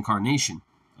in the reincarnation.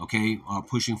 Okay,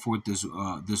 pushing forth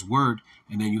this word,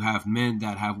 and then you have men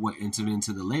that have what entered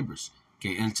into the labors.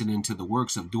 Okay, entered into the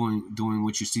works of doing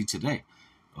what you see today.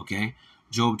 Okay,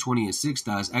 Job 20:6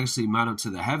 does actually mount up to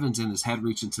the heavens, and his head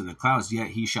reach into the clouds. Yet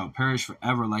he shall perish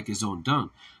forever like his own dung.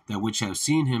 That which have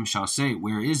seen him shall say,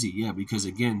 where is he? Yeah, because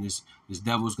again, this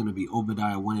devil is going to be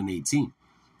Obadiah 1:18.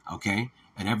 Okay,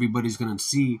 and everybody's going to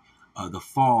see the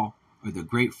fall or the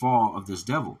great fall of this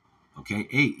devil. Okay,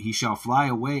 8, he shall fly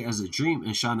away as a dream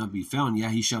and shall not be found.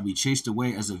 Yet he shall be chased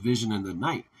away as a vision in the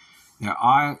night.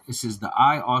 It says, the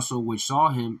eye also which saw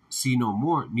him see no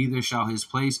more, neither shall his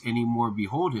place any more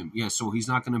behold him. Yeah, so he's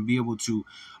not going to be able to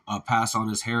pass on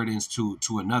his inheritance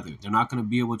to another. They're not going to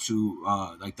be able to,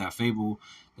 like that fable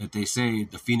that they say,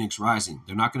 the phoenix rising.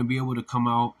 They're not going to be able to come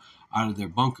out of their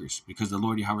bunkers, because the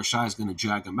Lord Yahweh Shai is going to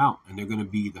drag them out, and they're going to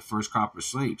be the first crop of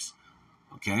slaves.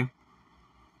 Okay?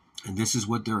 And this is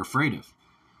what they're afraid of.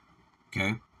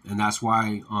 Okay? And that's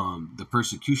why the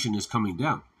persecution is coming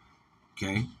down.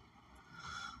 Okay?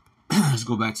 Let's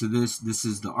go back to this. This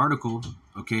is the article.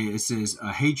 Okay, it says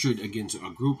a hatred against a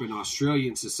group in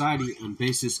Australian society on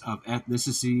basis of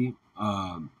ethnicity,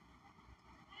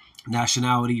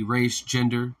 nationality, race,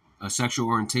 gender, sexual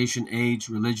orientation, age,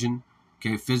 religion,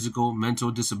 okay, physical, mental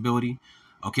disability.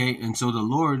 Okay, and so the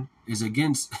Lord is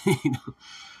against, the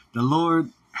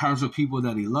Lord has the people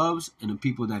that he loves and the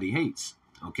people that he hates.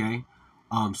 Okay,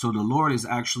 so the Lord is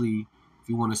actually, if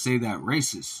you want to say that,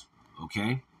 racist.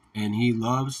 Okay, and he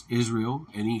loves Israel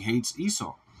and he hates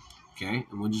Esau. Okay,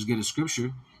 and we'll just get a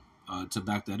scripture to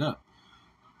back that up.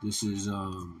 This is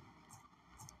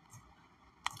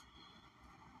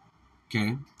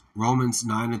okay, Romans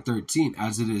 9:13.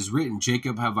 As it is written,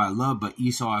 Jacob have I loved, but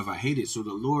Esau have I hated. So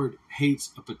the Lord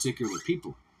hates a particular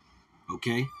people.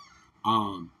 Okay,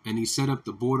 and he set up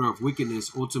the border of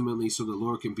wickedness ultimately so the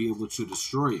Lord can be able to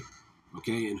destroy it.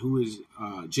 Okay, and who is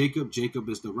Jacob? Jacob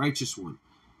is the righteous one.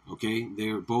 Okay,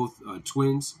 they're both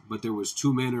twins, but there was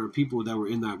two manner of people that were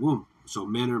in that womb. So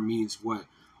manner means what?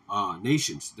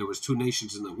 Nations. There was two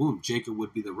nations in the womb. Jacob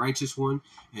would be the righteous one,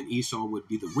 and Esau would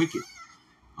be the wicked.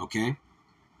 Okay,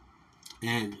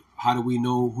 and how do we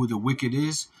know who the wicked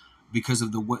is? Because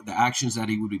of the actions that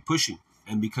he would be pushing,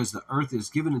 and because the earth is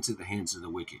given into the hands of the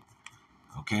wicked.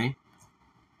 Okay.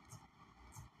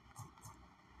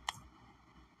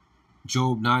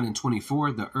 Job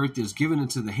 9:24, the earth is given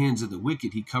into the hands of the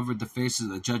wicked. He covered the faces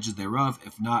of the judges thereof.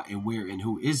 If not, and where and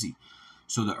who is he?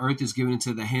 So the earth is given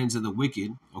into the hands of the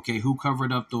wicked. Okay, who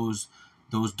covered up those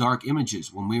dark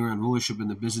images when we were in rulership in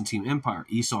the Byzantine Empire?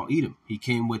 Esau, Edom. He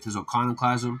came with his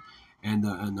iconoclasm and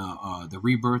the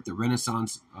rebirth, the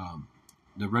Renaissance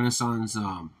Renaissance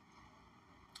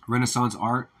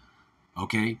art.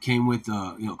 Okay, came with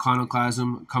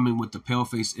iconoclasm, coming with the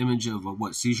pale-faced image of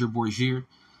what Caesar Borgia.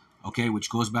 Okay, which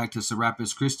goes back to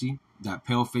Serapis Christi, that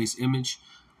pale-faced image,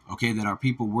 okay, that our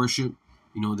people worship.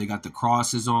 They got the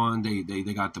crosses on,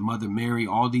 they got the Mother Mary,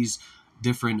 all these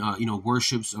different,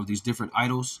 worships of these different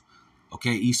idols.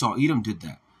 Okay, Esau Edom did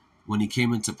that when he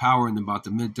came into power in about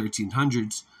the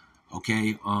mid-1300s,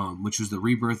 okay, which was the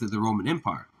rebirth of the Roman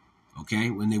Empire. Okay,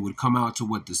 when they would come out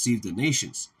to deceive the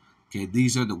nations. Okay,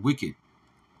 these are the wicked,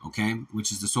 okay,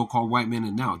 which is the so-called white men,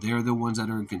 and now they're the ones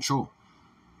that are in control.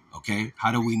 Okay,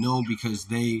 how do we know? Because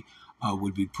they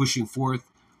would be pushing forth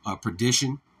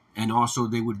perdition, and also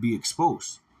they would be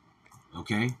exposed.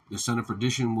 Okay, the son of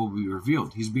perdition will be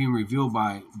revealed. He's being revealed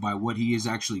by what he is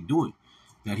actually doing,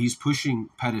 that he's pushing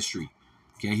pedestry.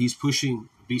 Okay, he's pushing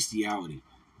bestiality.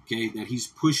 Okay, that he's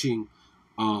pushing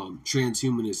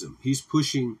transhumanism. He's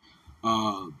pushing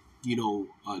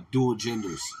dual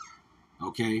genders.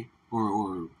 Okay,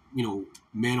 or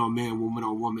man on man, woman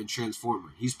on woman,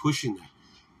 transformer. He's pushing that.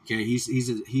 Okay, he's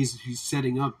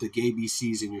setting up the gay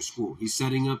BCs in your school. He's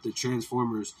setting up the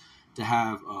transformers to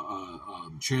have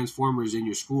transformers in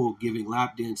your school giving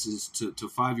lap dances to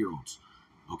 5-year-olds.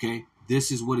 Okay, this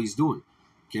is what he's doing.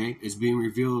 Okay, it's being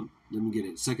revealed. Let me get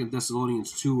it. 2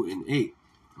 Thessalonians 2:8.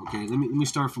 Okay, let me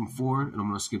start from 4, and I'm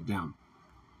gonna skip down.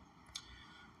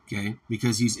 Okay,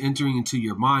 because he's entering into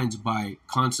your minds by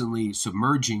constantly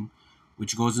submerging,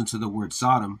 which goes into the word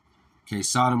Sodom. Okay,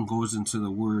 Sodom goes into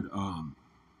the word, or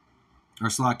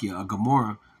Slakia,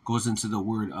 Gomorrah goes into the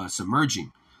word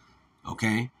submerging.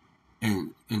 Okay,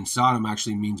 and Sodom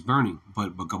actually means burning,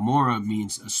 but Gomorrah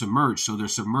means submerged. So they're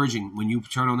submerging. When you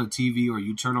turn on the TV or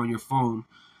you turn on your phone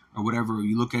or whatever,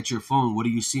 you look at your phone, what are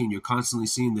you seeing? You're constantly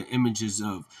seeing the images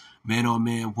of man on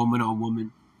man, woman on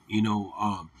woman,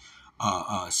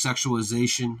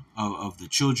 sexualization of the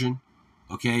children.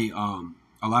 Okay,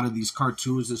 a lot of these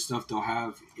cartoons and stuff, they'll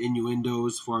have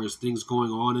innuendos as far as things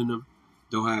going on in them.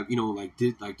 They'll have, like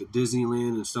the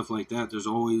Disneyland and stuff like that. There's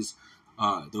always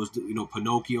those,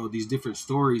 Pinocchio, these different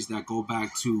stories that go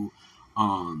back to,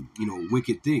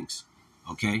 wicked things.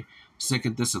 Okay.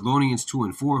 2 Thessalonians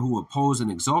 2:4, who oppose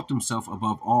and exalt himself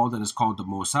above all that is called the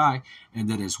Most High, and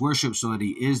that is worshipped, so that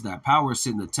he is that power,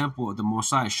 sit in the temple of the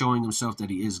Most High, showing himself that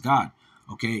he is God.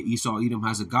 Okay, Esau Edom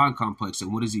has a God complex,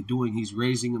 and what is he doing? He's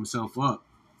raising himself up,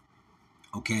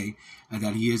 okay, and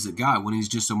that he is a God when he's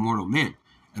just a mortal man.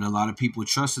 And a lot of people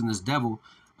trust in this devil,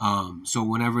 so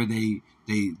whenever they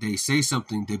say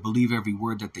something, they believe every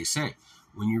word that they say.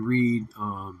 When you read,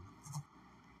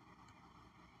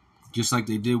 just like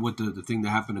they did with the thing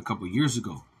that happened a couple of years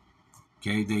ago.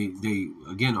 Okay, they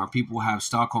again, our people have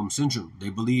Stockholm syndrome. They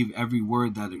believe every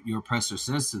word that your oppressor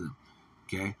says to them.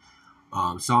 Okay,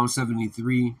 Psalm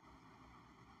 73.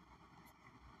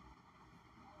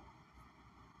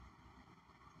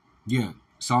 Yeah,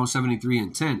 Psalm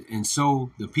 73:10. And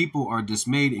so the people are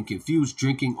dismayed and confused,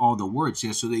 drinking all the words.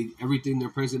 Yeah, so everything their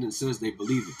president says, they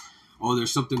believe it. Oh,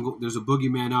 there's a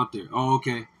boogeyman out there. Oh,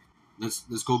 okay,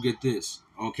 let's go get this.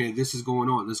 Okay, this is going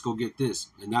on. Let's go get this.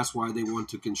 And that's why they want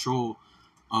to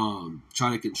try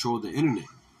to control the internet.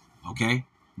 Okay,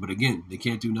 but again, they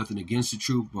can't do nothing against the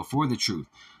truth, but for the truth.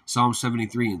 Psalm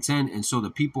 73:10. And so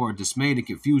the people are dismayed and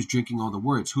confused, drinking all the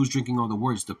words. Who's drinking all the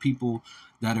words? The people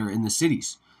that are in the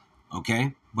cities.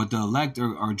 Okay, but the elect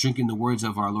are drinking the words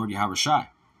of our Lord Yahweh Shai.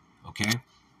 Okay,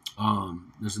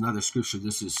 there's another scripture.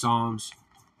 This is Psalms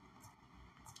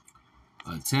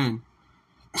 10.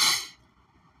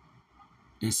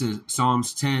 It says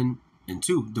Psalms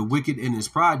 10:2. The wicked in his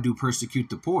pride do persecute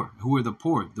the poor. Who are the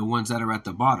poor? The ones that are at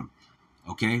the bottom.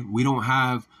 Okay, we don't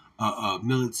have a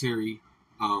military.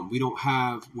 We don't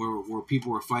have where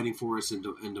people are fighting for us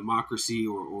in democracy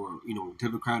or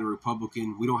Democrat or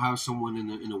Republican. We don't have someone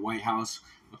in the White House,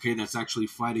 okay, that's actually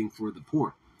fighting for the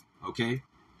poor. Okay,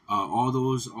 all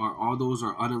those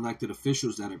are unelected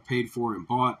officials that are paid for and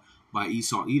bought by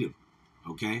Esau Edom.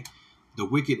 Okay, the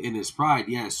wicked in his pride,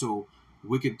 yeah. So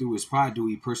wicked through his pride do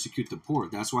he persecute the poor.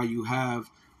 That's why you have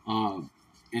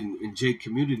in Jake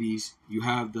communities, you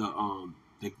have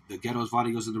the ghettos,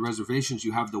 barrios, and the reservations.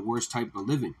 You have the worst type of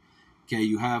living. Okay,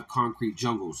 you have concrete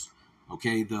jungles.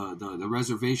 Okay, the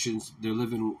reservations, they're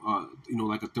living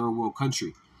like a third world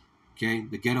country. Okay,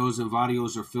 the ghettos and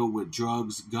barrios are filled with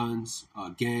drugs, guns,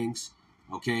 gangs.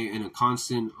 Okay, and a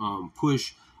constant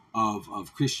push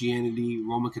of Christianity,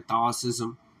 Roman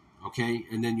Catholicism. Okay,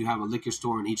 and then you have a liquor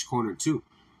store in each corner too.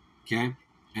 Okay,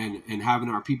 and having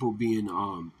our people being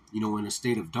in a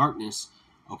state of darkness.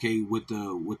 Okay, with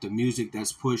the music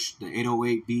that's pushed, the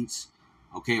 808 beats.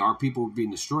 Okay, our people are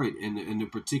being destroyed, and they're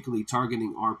particularly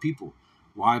targeting our people.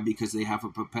 Why? Because they have a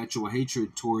perpetual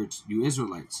hatred towards you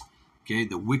Israelites. Okay,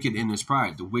 the wicked in his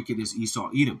pride. The wicked is Esau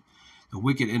Edom. The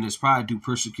wicked in his pride do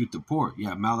persecute the poor.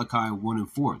 Yeah, Malachi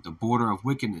 1:4. The border of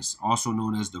wickedness, also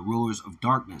known as the rulers of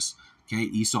darkness. Okay,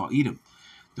 Esau Edom.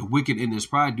 The wicked in his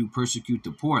pride do persecute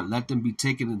the poor. Let them be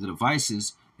taken into the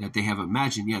devices that they have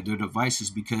imagined. Yeah, they're devices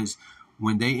because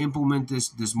when they implement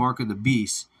this mark of the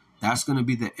beast, that's going to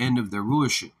be the end of their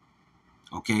rulership.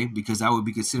 Okay, because that would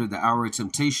be considered the hour of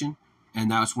temptation, and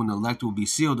that's when the elect will be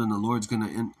sealed, and the Lord's going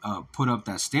to put up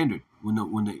that standard. When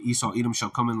the Esau Edom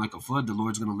shall come in like a flood, the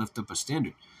Lord's going to lift up a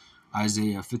standard.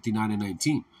 Isaiah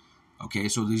 59:19. Okay,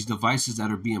 so these devices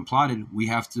that are being plotted, we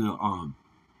have to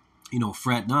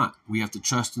fret not. We have to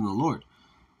trust in the Lord.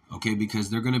 Okay, because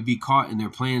they're going to be caught in their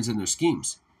plans and their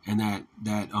schemes, and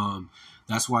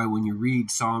that's why when you read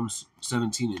Psalms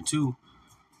 17:2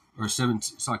 or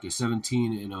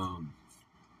 17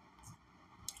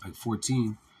 and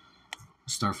 14,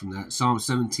 start from that. Psalm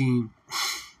 17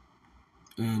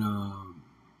 and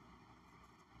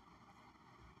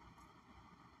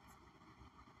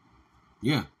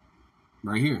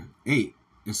right here, 8.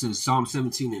 It says Psalm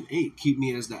 17:8. Keep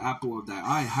me as the apple of thy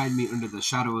eye, hide me under the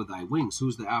shadow of thy wings.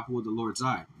 Who's the apple of the Lord's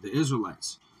eye? The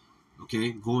Israelites.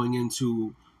 Okay, going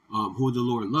into who the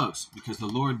Lord loves, because the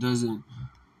Lord doesn't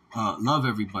love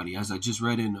everybody, as I just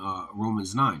read in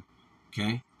Romans 9.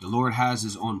 Okay, The Lord has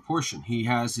his own portion. He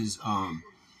has his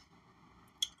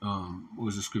what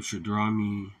was the scripture?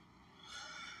 Deuteronomy.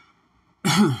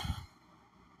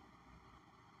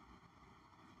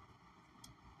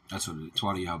 That's what it is.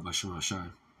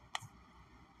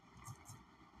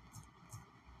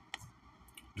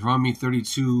 Deuteronomy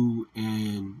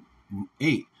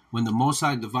 32:8. When the Most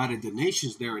High divided the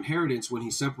nations their inheritance, when he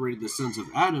separated the sons of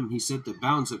Adam, he set the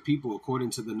bounds of people according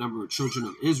to the number of children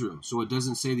of Israel. So it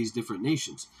doesn't say these different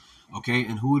nations. Okay,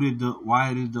 and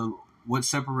what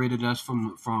separated us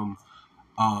from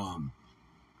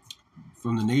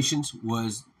the nations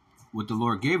was what the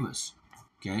Lord gave us.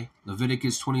 Okay,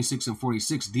 Leviticus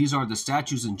 26:46. These are the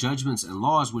statutes and judgments and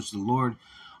laws which the Lord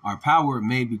our power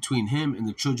made between him and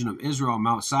the children of Israel on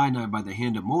Mount Sinai by the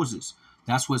hand of Moses.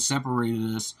 That's what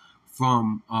separated us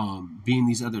from being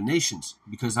these other nations,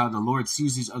 because how the Lord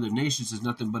sees these other nations is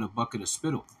nothing but a bucket of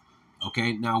spittle.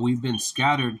 Okay, now we've been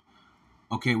scattered.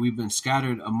 Okay, we've been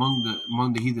scattered among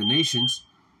the heathen nations.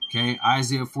 Okay,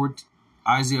 Isaiah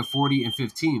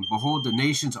 40:15. Behold, the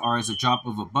nations are as a drop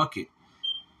of a bucket.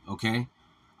 Okay,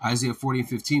 Isaiah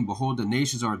 40:15. Behold, the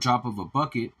nations are a drop of a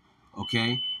bucket.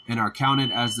 Okay, and are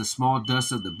counted as the small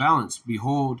dust of the balance.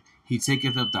 Behold, he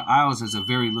taketh up the isles as a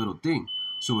very little thing.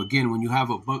 So again, when you have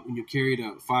when you carried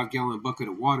a 5-gallon bucket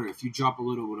of water, if you drop a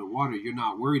little bit of water, you're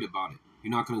not worried about it.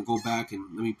 You're not going to go back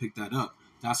and let me pick that up.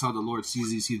 That's how the Lord sees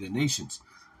these heathen nations.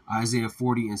 Isaiah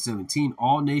 40:17.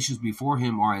 All nations before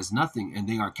him are as nothing, and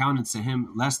they are counted to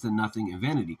him less than nothing in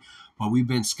vanity. But we've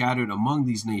been scattered among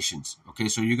these nations. Okay,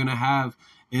 so you're going to have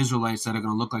Israelites that are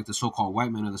going to look like the so-called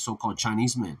white man or the so-called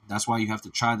Chinese man. That's why you have to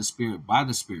try the spirit by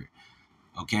the spirit.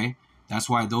 Okay, that's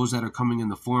why those that are coming in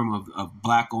the form of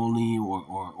black only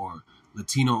or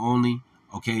Latino only,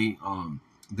 okay,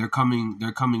 they're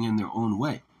coming in their own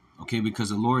way. Okay, because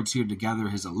the Lord's here to gather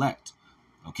his elect.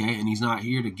 Okay, and he's not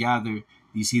here to gather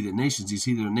these heathen nations. These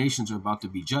heathen nations are about to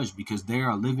be judged because they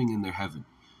are living in their heaven.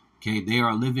 Okay, they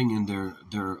are living in their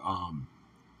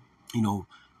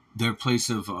place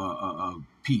of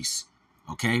peace.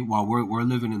 Okay, while we're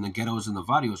living in the ghettos and the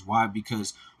barrios. Why?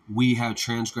 Because we have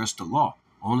transgressed the law.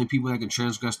 Only people that can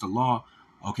transgress the law.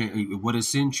 Okay, what is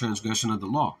sin? Transgression of the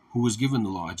law. Who was given the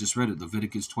law? I just read it.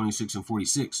 Leviticus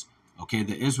 26:46. Okay,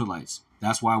 the Israelites.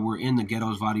 That's why we're in the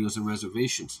ghettos, barrios, and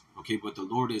reservations. Okay, but the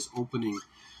Lord is opening,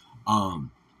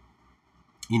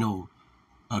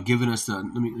 giving us the.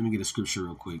 Let me get a scripture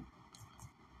real quick.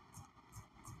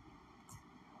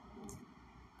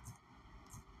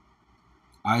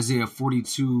 Isaiah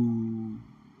 42.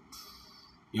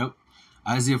 Yep.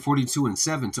 Isaiah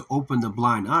 42:7, to open the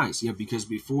blind eyes. Yeah, because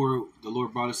before the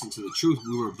Lord brought us into the truth,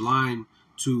 we were blind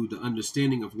to the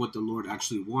understanding of what the Lord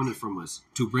actually wanted from us,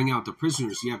 to bring out the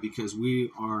prisoners. Yeah, because we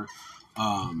are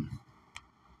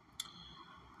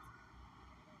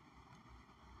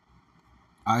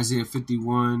Isaiah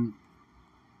 51.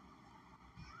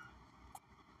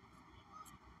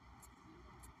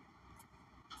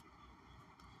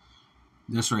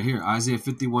 This right here, Isaiah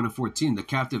 51:14. The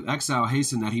captive exile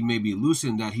hastened that he may be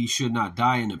loosened, that he should not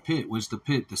die in a pit. What's the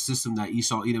pit? The system that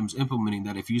Esau Edom's implementing,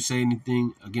 that if you say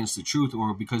anything against the truth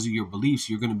or because of your beliefs,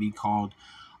 you're going to be called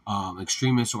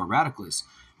extremist or radicalist.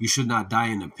 You should not die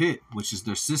in a pit, which is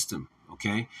their system.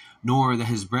 Okay, nor that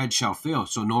his bread shall fail.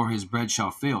 So nor his bread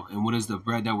shall fail. And what is the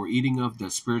bread that we're eating of? The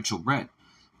spiritual bread.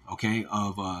 Okay,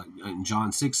 of in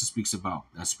John 6 it speaks about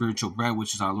that spiritual bread,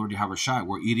 which is our Lord Yahweh Shai.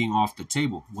 We're eating off the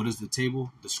table. What is the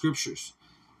table? The scriptures.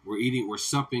 We're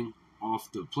supping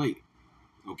off the plate,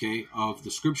 okay, of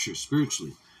the scriptures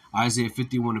spiritually. Isaiah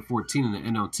 51:14 in the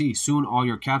NLT. Soon all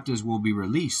your captives will be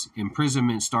released.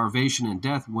 Imprisonment, starvation, and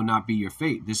death will not be your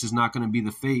fate. This is not going to be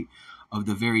the fate of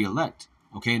the very elect.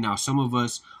 Okay, now some of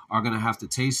us are going to have to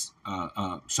taste,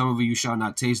 some of you shall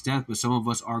not taste death, but some of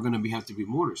us are going to have to be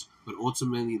martyrs. But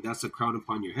ultimately, that's a crown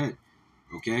upon your head.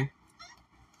 Okay?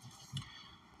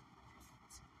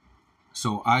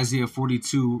 So Isaiah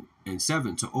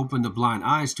 42:7, to open the blind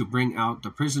eyes, to bring out the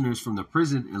prisoners from the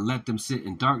prison and let them sit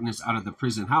in darkness out of the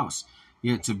prison house.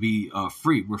 Yet to be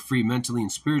free. We're free mentally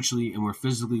and spiritually, and we're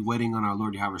physically waiting on our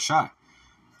Lord Yahweh Shai.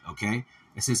 Okay?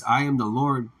 It says, I am the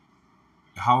Lord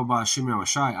Yahweh Hashem Yahweh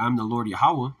Shai. I'm the Lord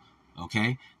Yahweh.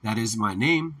 Okay, that is my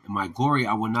name, and my glory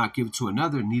I will not give to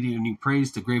another, neither any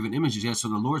praise to graven images. Yeah, so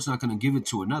the Lord's not going to give it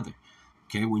to another.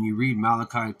 Okay, when you read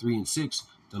Malachi 3:6,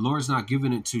 the Lord's not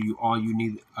giving it to you, all you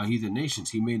need, heathen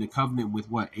nations. He made a covenant with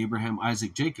what? Abraham,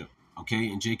 Isaac, Jacob. Okay,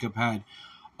 and Jacob had,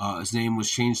 his name was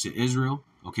changed to Israel.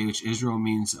 Okay, which Israel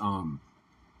means,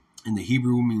 in the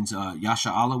Hebrew means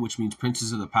Yasha Allah, which means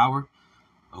princes of the power.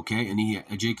 Okay,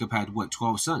 and Jacob had what?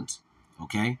 12 sons.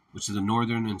 Okay, which is the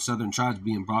northern and southern tribes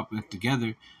being brought back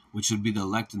together, which would be the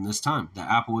elect in this time. The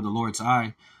apple of the Lord's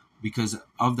eye, because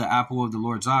of the apple of the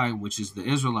Lord's eye, which is the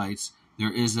Israelites,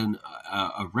 there is a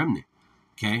remnant,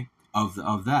 okay,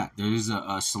 of that. There is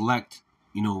a select,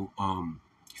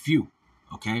 few,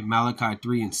 okay. Malachi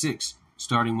 3 and 6,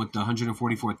 starting with the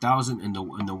 144,000 and the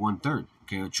 1/3,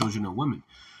 okay, children and women.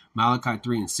 Malachi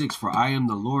 3 and 6, for I am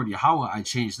the Lord Yahweh, I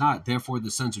change not, therefore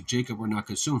the sons of Jacob are not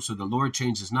consumed. So the Lord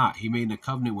changes not. He made a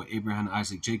covenant with Abraham,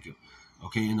 Isaac, Jacob.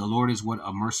 Okay, and the Lord is what?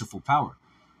 A merciful power.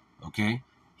 Okay,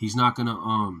 He's not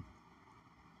gonna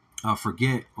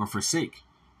forget or forsake.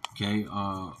 Okay,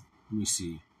 let me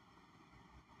see.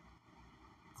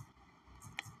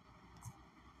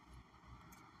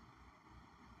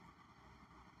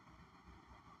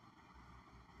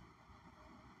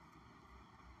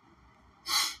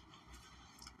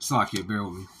 Slakia, bear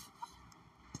with me.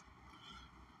 I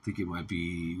think it might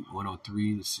be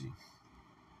 103. Let's see.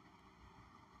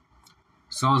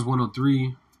 Psalms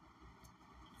 103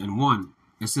 and 1.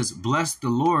 It says, bless the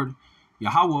Lord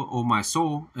Yahweh, O my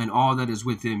soul, and all that is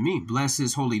within me. Bless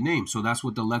his holy name. So that's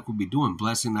what the elect will be doing,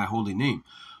 blessing that holy name.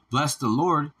 Bless the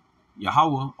Lord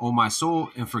Yahweh, O my soul,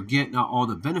 and forget not all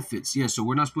the benefits. Yeah, so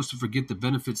we're not supposed to forget the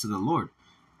benefits of the Lord.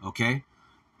 Okay?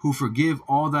 Who forgive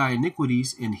all thy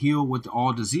iniquities and heal with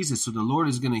all diseases. So the Lord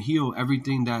is going to heal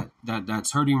everything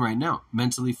that's hurting right now,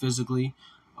 mentally, physically,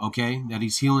 okay, that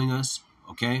he's healing us,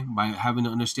 okay, by having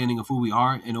an understanding of who we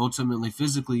are, and ultimately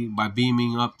physically by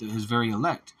beaming up his very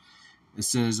elect. It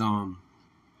says, 4,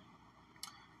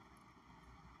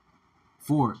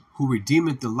 who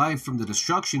redeemeth the life from the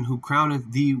destruction, who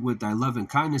crowneth thee with thy love and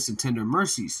kindness and tender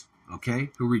mercies, okay,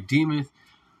 who redeemeth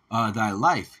thy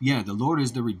life. Yeah, the Lord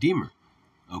is the Redeemer.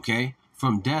 Okay,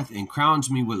 from death, and crowns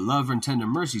me with love and tender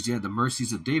mercies. Yeah, the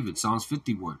mercies of David, Psalms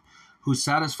 51. Who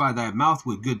satisfy thy mouth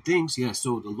with good things. Yeah,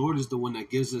 so the Lord is the one that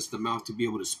gives us the mouth to be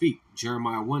able to speak.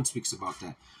 Jeremiah 1 speaks about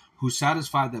that. Who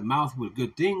satisfy the mouth with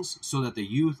good things, so that the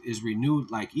youth is renewed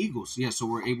like eagles. Yeah, so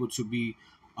we're able to be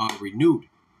renewed.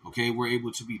 Okay, we're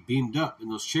able to be beamed up in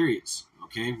those chariots.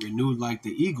 Okay, renewed like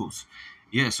the eagles.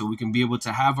 Yeah, so we can be able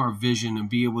to have our vision and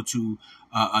be able to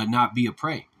not be a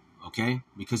prey. Okay,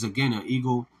 because again, an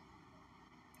eagle.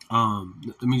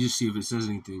 Let me just see if it says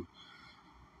anything.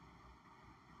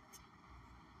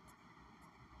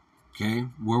 Okay,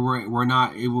 where we're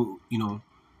not able, let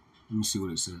me see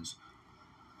what it says.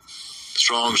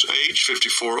 Strong's H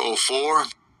 5404.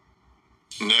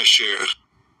 Nesher.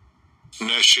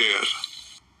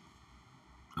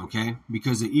 Okay,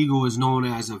 because the eagle is known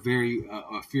as a very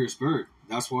fierce bird.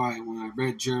 That's why when I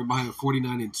read Jeremiah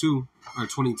 49 and 2 or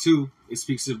 22, it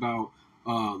speaks about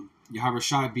Yahweh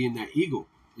Shai being that eagle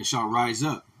and shall rise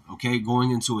up. Okay,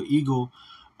 going into an eagle,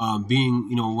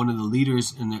 being one of the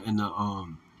leaders in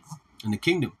the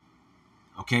kingdom.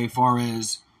 Okay, far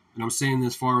as, and I'm saying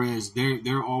this far as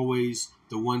they're always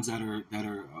the ones that are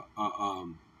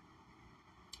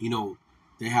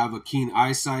they have a keen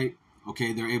eyesight.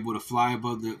 Okay, they're able to fly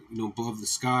above the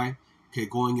sky. Okay,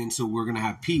 going into, we're gonna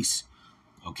have peace.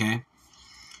 Okay, and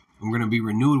we're gonna be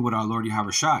renewed with our Lord Yahweh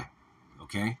Shai.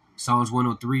 Okay, Psalms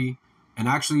 103, and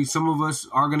actually some of us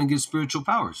are gonna get spiritual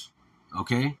powers.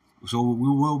 Okay, so we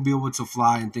will be able to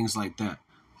fly and things like that.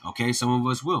 Okay, some of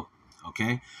us will.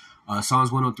 Okay,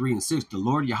 Psalms 103 and 6. The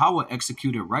Lord Yahweh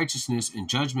executed righteousness and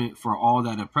judgment for all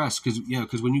that oppress.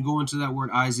 Because when you go into that word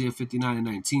Isaiah 59 and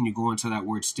 19, you go into that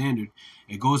word standard.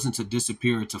 It goes into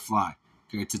disappear, to fly,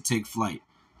 okay, to take flight.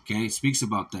 Okay, it speaks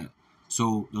about that.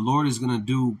 So the Lord is going to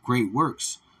do great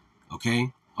works.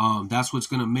 Okay, that's what's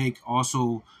going to make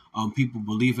also people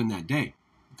believe in that day,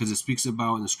 because it speaks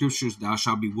about in the scriptures, thou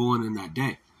shalt be willing in that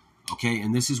day. Okay,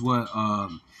 and this is what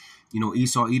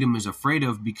Esau Edom is afraid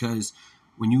of, because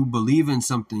when you believe in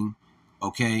something,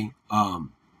 okay,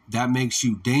 that makes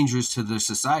you dangerous to the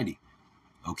society.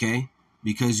 Okay,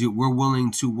 because we're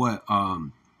willing to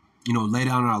lay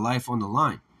down our life on the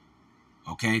line.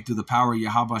 Okay, through the power of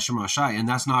Yahweh Shema Shai, and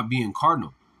that's not being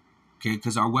cardinal. Okay,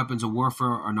 because our weapons of warfare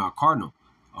are not cardinal.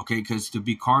 Okay, because to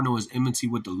be cardinal is enmity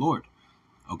with the Lord.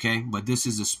 Okay, but this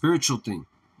is a spiritual thing.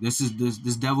 This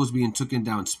devil's being taken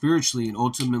down spiritually, and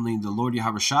ultimately the Lord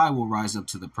Yahweh Shai will rise up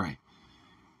to the prey.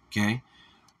 Okay,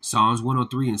 Psalms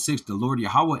 103 and 6. The Lord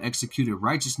Yahweh executed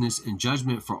righteousness and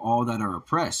judgment for all that are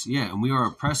oppressed. Yeah, and we are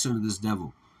oppressed under this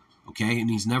devil. Okay, and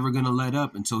he's never going to let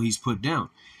up until he's put down.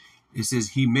 It says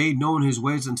he made known his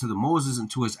ways unto the Moses,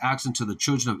 and to his acts unto the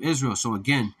children of Israel. So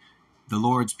again, the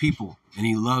Lord's people, and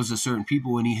he loves a certain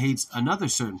people, and he hates another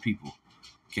certain people.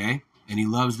 Okay, and he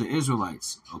loves the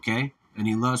Israelites. Okay, and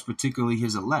he loves particularly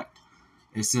his elect.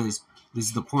 It says, This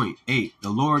is the point. 8. The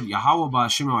Lord Yahweh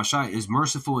Ba'Shem Ashai is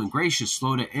merciful and gracious,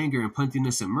 slow to anger and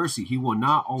plenteousness and mercy. He will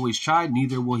not always chide,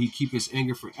 neither will he keep his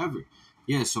anger forever.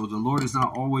 Yeah, so the Lord is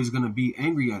not always going to be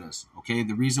angry at us. Okay,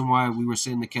 the reason why we were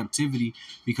sent into captivity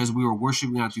because we were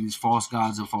worshiping after these false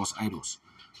gods and false idols.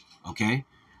 Okay,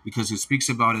 because it speaks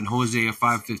about in Hosea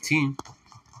 5:15.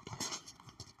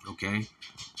 Okay,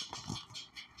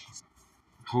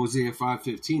 Hosea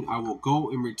 5:15, I will go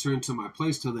and return to my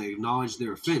place till they acknowledge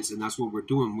their offense. And that's what we're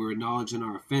doing. We're acknowledging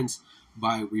our offense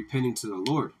by repenting to the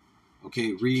Lord.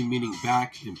 Okay, re meaning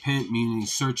back, and pent meaning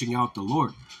searching out the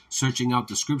Lord, searching out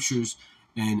the scriptures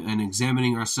and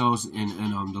examining ourselves. And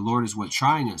the Lord is what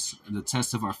trying us, the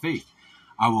test of our faith.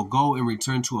 I will go and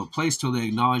return to a place till they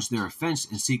acknowledge their offense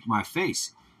and seek my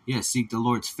face. Yes, seek the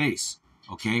Lord's face.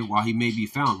 Okay, while he may be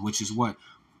found, which is what,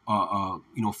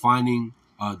 finding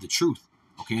the truth.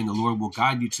 Okay, and the Lord will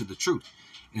guide you to the truth.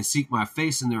 And seek my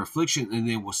face in their affliction, and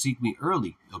they will seek me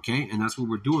early. Okay, and that's what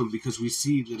we're doing because we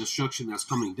see the destruction that's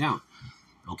coming down.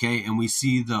 Okay, and we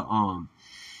see the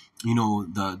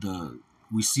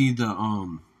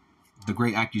the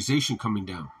great accusation coming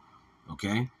down.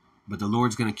 Okay, but the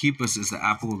Lord's going to keep us as the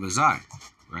apple of his eye.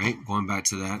 Right, going back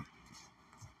to that.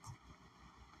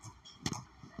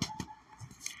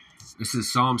 This is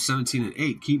Psalm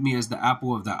 17:8. Keep me as the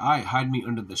apple of thy eye. Hide me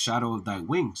under the shadow of thy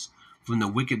wings. From the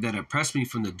wicked that oppress me,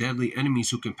 from the deadly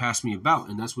enemies who can pass me about.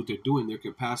 And that's what they're doing.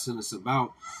 They're passing us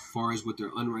about as far as with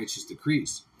their unrighteous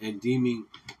decrees and deeming,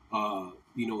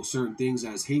 certain things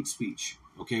as hate speech.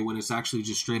 Okay, when it's actually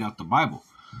just straight out the Bible.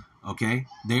 Okay,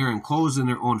 they are enclosed in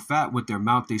their own fat. With their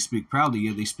mouth they speak proudly.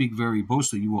 Yeah, they speak very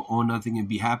boastfully. You will own nothing and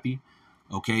be happy.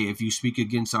 Okay, if you speak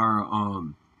against our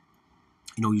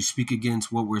you speak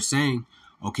against what we're saying,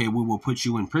 okay, we will put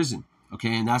you in prison.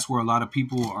 Okay, and that's where a lot of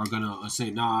people are going to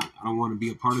say, nah, I don't want to be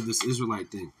a part of this Israelite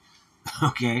thing.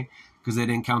 Okay, because they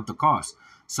didn't count the cost.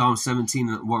 Psalm 17,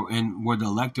 and where the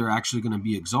elect are actually going to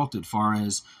be exalted, far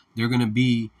as they're going to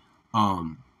be,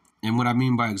 and what I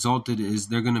mean by exalted is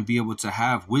they're going to be able to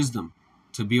have wisdom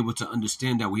to be able to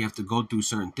understand that we have to go through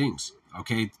certain things.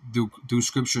 Okay, through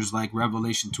scriptures like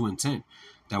Revelation 2:10.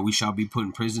 That we shall be put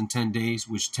in prison 10 days,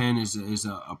 which 10 is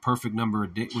a perfect number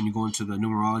of days when you go into the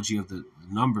numerology of the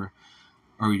number,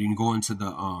 or you can go into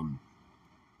the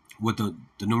with the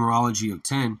numerology of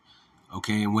 10.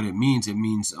 Okay, and what it means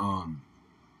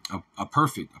a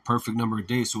perfect number of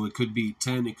days. So it could be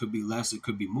 10, it could be less, it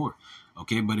could be more.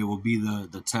 Okay, but it will be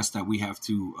the test that we have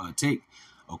to take.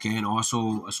 Okay, and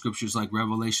also scriptures like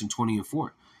Revelation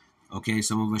 20:4. Okay,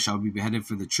 some of us shall be beheaded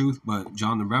for the truth, but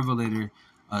John the Revelator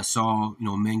saw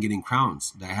men getting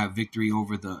crowns that have victory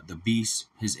over the beast,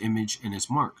 his image, and his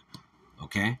mark.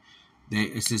 Okay,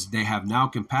 it says they have now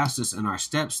compassed us in our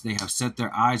steps. They have set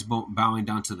their eyes bowing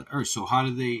down to the earth. So how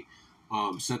do they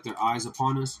set their eyes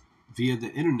upon us? Via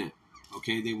the internet.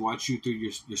 Okay, they watch you through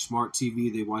your smart TV.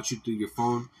 They watch you through your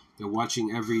phone. They're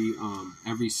watching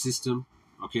every system.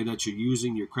 Okay, that you're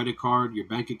using, your credit card, your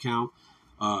bank account,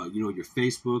 your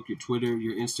Facebook, your Twitter,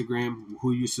 your Instagram,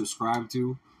 who you subscribe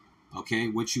to. Okay,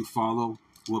 what you follow,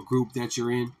 what group that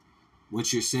you're in,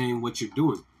 what you're saying, what you're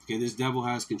doing. Okay, this devil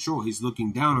has control. He's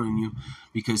looking down on you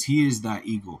because he is that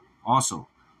eagle. Also,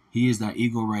 he is that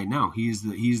eagle right now. He's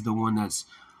the one that's,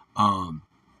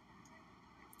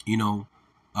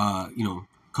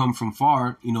 come from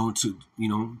far, to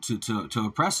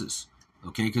oppress us.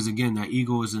 Okay, because again, that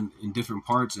eagle is in different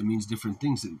parts. It means different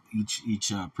things in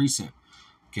each precept.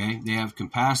 Okay, they have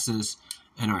compassed us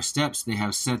and our steps. They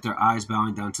have set their eyes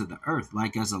bowing down to the earth,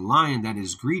 like as a lion that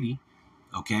is greedy.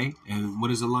 Okay, and what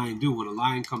does a lion do when a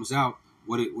lion comes out?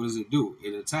 What does it do?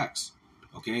 It attacks.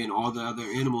 Okay, and all the other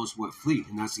animals flee,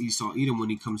 and that's Esau Edom when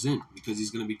he comes in, because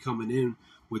he's going to be coming in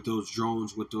with those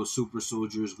drones, with those super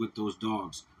soldiers, with those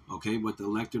dogs. Okay, but the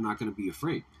elect are not going to be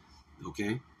afraid.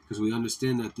 Okay, because we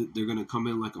understand that they're going to come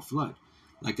in like a flood,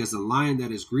 like as a lion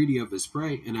that is greedy of his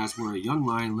prey, and as we're a young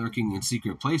lion lurking in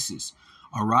secret places.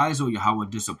 Arise, O Yahweh,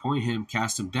 disappoint him,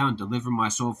 cast him down, deliver my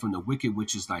soul from the wicked,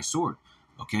 which is thy sword.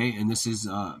 Okay, and this is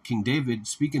King David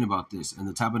speaking about this, and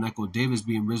the tabernacle of David is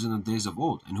being risen in the days of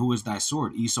old. And who is thy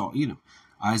sword? Esau, Edom.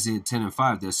 Isaiah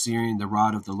 10:5, the Syrian, the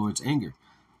rod of the Lord's anger.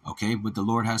 Okay, but the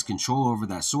Lord has control over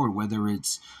that sword, whether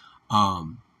it's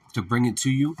to bring it to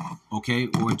you, okay,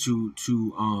 or to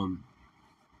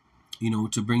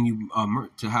bring you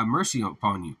to have mercy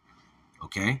upon you.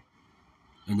 Okay,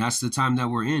 and that's the time that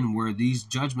we're in, where these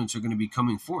judgments are going to be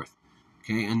coming forth.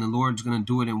 Okay, and the Lord's going to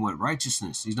do it in what?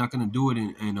 Righteousness. He's not going to do it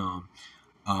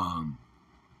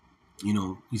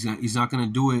he's not going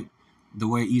to do it the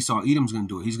way Esau Edom's going to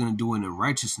do it. He's going to do it in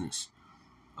righteousness.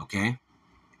 Okay.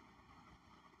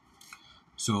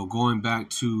 So going back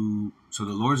to, so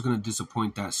the Lord's going to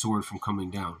disappoint that sword from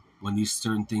coming down when these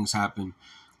certain things happen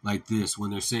like this, when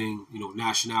they're saying,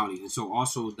 nationality. And so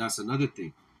also that's another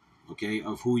thing, okay,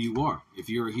 of who you are. If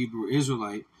you're a Hebrew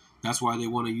Israelite, that's why they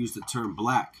want to use the term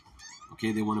black.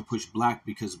 Okay, they want to push black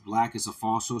because black is a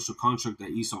false social construct that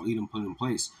Esau Edom put in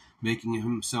place, making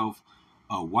himself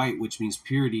white, which means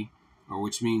purity, or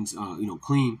which means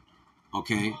clean.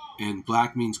 Okay, and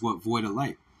black means what? Void of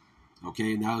light.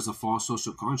 Okay, and that was a false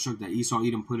social construct that Esau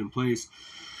Edom put in place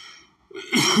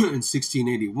in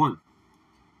 1681.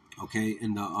 Okay,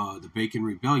 in the Bacon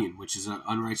Rebellion, which is an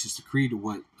unrighteous decree to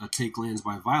what take lands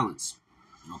by violence.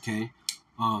 Okay,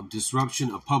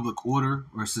 disruption of public order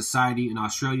or society in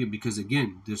Australia, because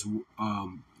again, this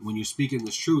when you're speaking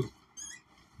this truth,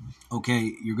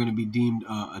 okay, you're going to be deemed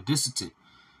a dissident.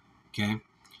 Okay,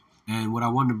 and what I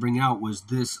wanted to bring out was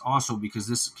this also, because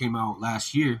this came out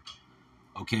last year.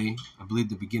 Okay, I believe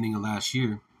the beginning of last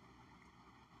year.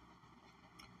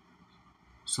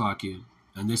 Slovakia.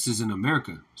 And this is in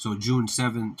America. So June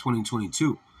 7,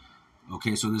 2022.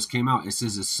 Okay, so this came out. It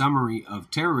says a summary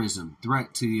of terrorism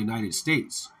threat to the United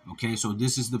States. Okay, so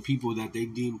this is the people that they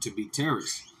deem to be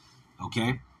terrorists.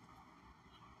 Okay,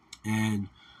 and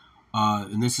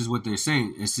this is what they're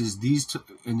saying. It says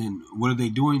and then what are they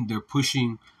doing? They're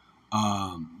pushing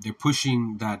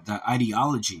that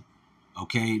ideology.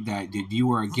 Okay, that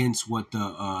you are against what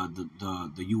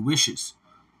the you wishes.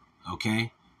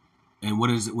 Okay. And what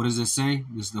does it say?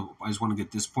 I just want to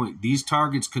get this point. These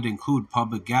targets could include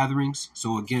public gatherings.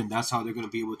 So again, that's how they're going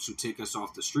to be able to take us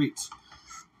off the streets.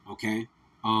 Okay,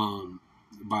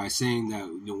 by saying that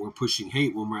we're pushing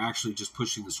hate when we're actually just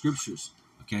pushing the scriptures.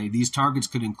 Okay, these targets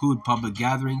could include public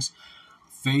gatherings,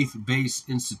 faith-based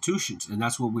institutions, and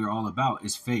that's what we're all about,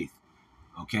 is faith.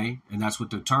 Okay, and that's what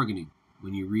they're targeting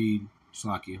when you read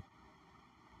Slakia.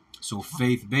 So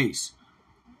faith-based.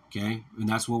 Okay, and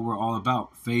that's what we're all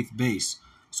about, faith-based.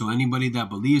 So anybody that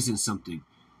believes in something,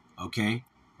 okay,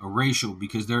 a racial,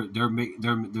 because they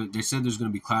said there's going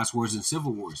to be class wars and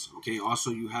civil wars. Okay,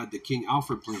 also you had the King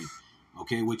Alfred plan,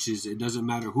 okay, which is, it doesn't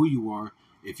matter who you are,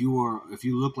 if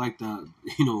you look like the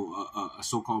a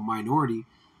so-called minority,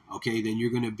 okay, then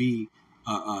you're going to be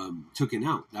taken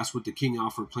out. That's what the King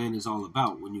Alfred plan is all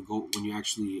about when you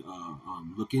actually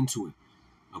look into it.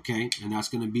 Okay, and that's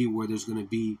going to be where there's going to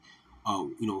be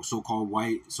so-called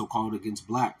white, so-called against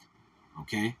black.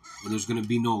 Okay, and there's going to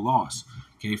be no laws.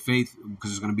 Okay, faith,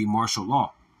 because there's going to be martial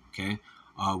law. Okay,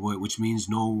 which means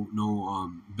no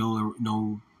bill,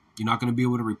 no, you're not going to be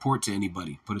able to report to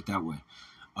anybody. Put it that way.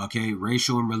 Okay,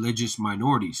 racial and religious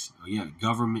minorities. Yeah,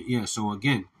 government. Yeah. So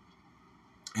again,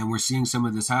 and we're seeing some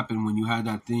of this happen when you had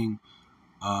that thing.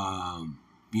 The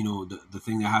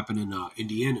thing that happened in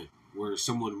Indiana, where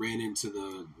someone ran into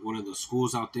one of the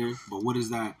schools out there. But what is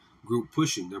that group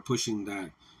pushing? They're pushing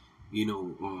that,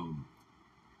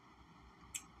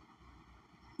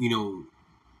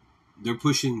 they're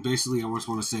pushing basically, I just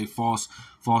want to say false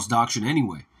doctrine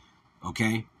anyway.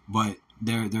 Okay, but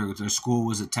their school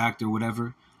was attacked or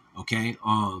whatever. Okay,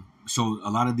 so a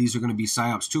lot of these are going to be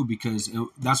psyops too, because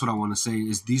that's what I want to say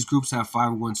is these groups have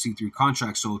 501c3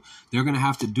 contracts, so they're going to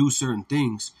have to do certain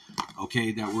things.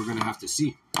 Okay, that we're going to have to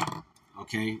see.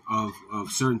 Okay, of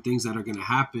certain things that are going to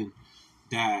happen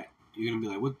that you're going to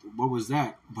be like, what was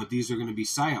that? But these are going to be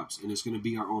psyops, and it's going to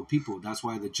be our own people. That's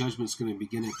why the judgment's going to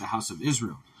begin at the house of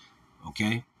Israel.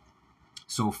 Okay,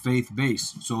 so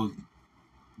faith-based. So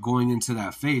going into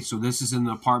that faith. So this is in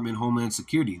the Department of Homeland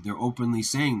Security. They're openly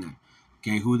saying that.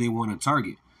 Okay, who they want to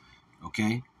target.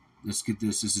 Okay, let's get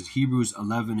this. This is Hebrews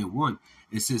 11:1.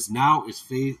 It says, now is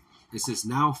faith. It says,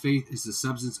 now faith is the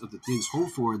substance of the things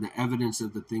hoped for and the evidence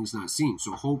of the things not seen.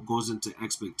 So hope goes into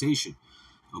expectation.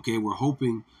 Okay, we're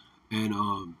hoping and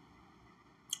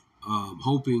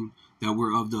hoping that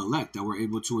we're of the elect, that we're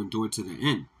able to endure to the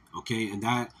end. Okay, and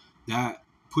that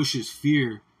pushes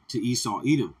fear to Esau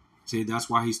Edom. Say that's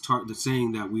why he's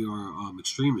saying that we are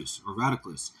extremists or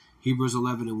radicalists. Hebrews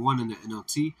 11:1 in the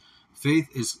NLT. Faith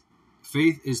is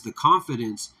the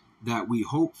confidence that we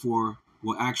hope for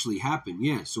will actually happen.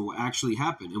 Yeah, so will actually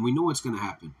happen, and we know it's going to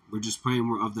happen. We're just praying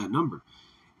we're of that number.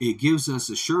 It gives us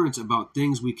assurance about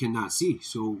things we cannot see.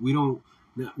 So we don't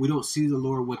see the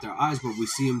Lord with our eyes, but we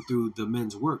see him through the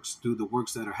men's works, through the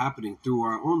works that are happening through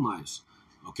our own lives.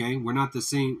 Okay, we're not the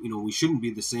same. We shouldn't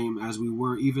be the same as we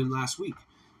were even last week.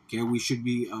 Okay, we should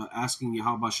be asking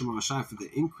Yahweh Shema Shai for the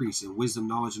increase in wisdom,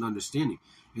 knowledge, and understanding,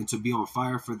 and to be on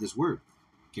fire for this word.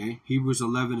 Okay, Hebrews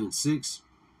 11:6,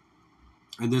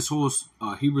 and this whole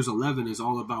Hebrews 11 is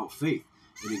all about faith,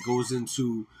 and it goes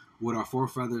into what our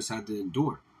forefathers had to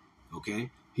endure.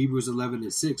 Okay, Hebrews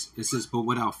 11:6, it says, but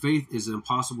without faith it is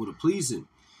impossible to please him.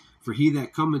 For he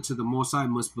that cometh to the Most High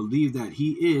must believe that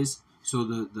he is. So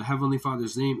the Heavenly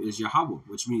Father's name is Yahweh,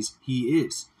 which means he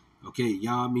is. Okay,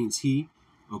 Yah means he.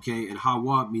 Okay, and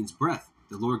Hawa means breath.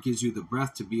 The Lord gives you the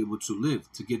breath to be able to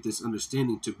live, to get this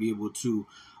understanding, to be able to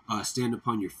stand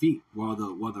upon your feet, while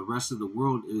the rest of the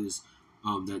world is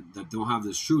that don't have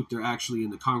this truth. They're actually in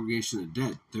the congregation of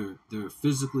dead. They're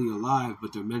physically alive,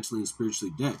 but they're mentally and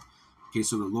spiritually dead. Okay,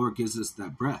 so the Lord gives us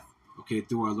that breath. Okay,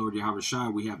 through our Lord Yahweh Shai,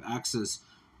 we have access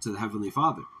to the Heavenly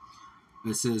Father.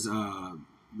 It says,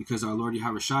 because our Lord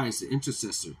Yahweh Shai is the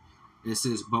intercessor. It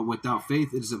says, but without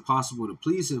faith it is impossible to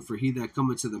please him, for he that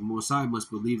cometh to the Most High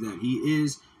must believe that he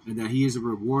is, and that he is a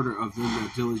rewarder of them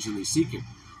that diligently seek him.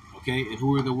 Okay, and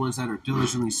who are the ones that are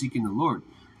diligently seeking the Lord?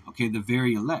 Okay, the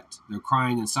very elect. They're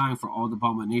crying and sighing for all the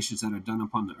abominations that are done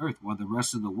upon the earth, while the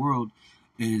rest of the world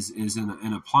is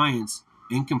in appliance,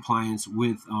 in compliance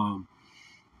with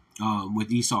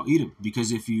Esau Edom.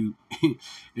 Because if you,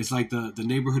 it's like the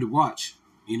neighborhood watch.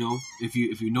 You know, if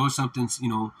you know something,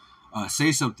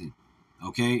 say something.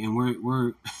 Okay, and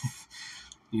we're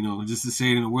just to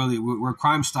say it in a worldly, we're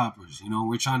crime stoppers.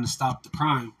 We're trying to stop the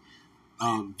crime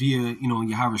via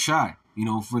Yahweh Shai.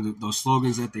 For those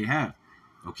slogans that they have.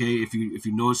 Okay, if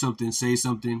you know something, say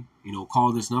something.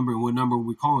 Call this number. And what number are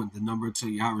we calling? The number to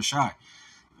Yahweh Shai.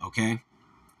 Okay.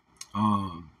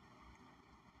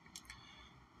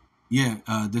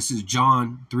 This is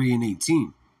John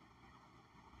 3:18.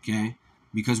 Okay,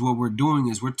 because what we're doing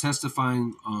is we're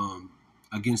testifying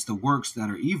against the works that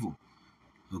are evil.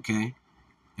 Okay,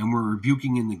 and we're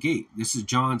rebuking in the gate. This is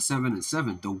John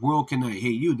 7:7. The world cannot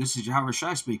hate you. This is Yahweh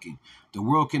Shai speaking. The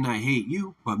world cannot hate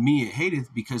you, but me it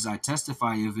hateth, because I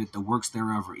testify of it, the works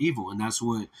thereof are evil. And that's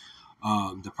what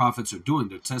the prophets are doing.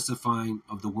 They're testifying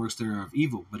of the works thereof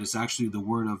evil, but it's actually the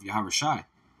word of Yahweh Shai.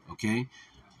 Okay,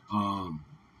 and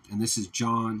this is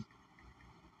John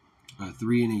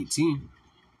 3:18.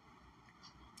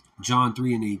 John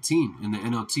 3:18 in the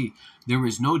NLT. There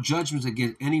is no judgment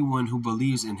against anyone who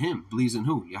believes in him. Believes in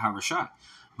who? Yahweh Shai.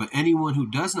 But anyone who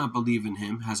does not believe in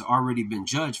him has already been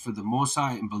judged for the Most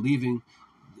High and believing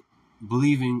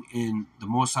in the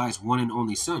Most High's one and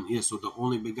only Son. Yeah, so the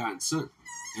only begotten Son.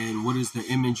 And what is the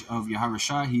image of Yahweh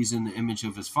Shai? He's in the image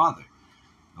of his Father.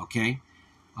 Okay?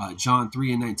 John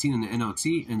 3:19 in the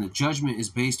NLT. And the judgment is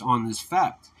based on this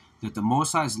fact, that the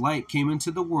Most High's light came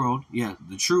into the world. Yeah,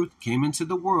 the truth came into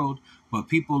the world, but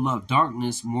people love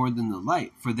darkness more than the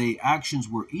light, for their actions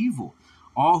were evil.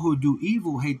 All who do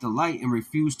evil hate the light and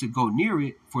refuse to go near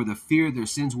it, for the fear their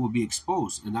sins will be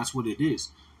exposed. And that's what it is.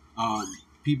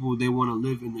 People, they want to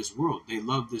live in this world. They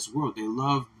love this world. They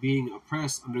love being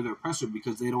oppressed under their oppressor,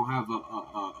 because they don't have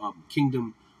a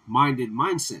kingdom-minded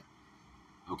mindset.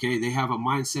 Okay, they have a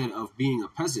mindset of being a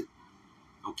peasant.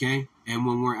 Okay, and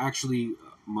when we're actually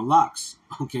Malaks,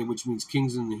 okay, which means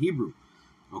kings in the Hebrew,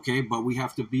 okay, but we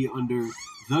have to be under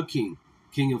the King,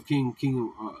 King of King,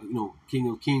 King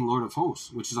of King, Lord of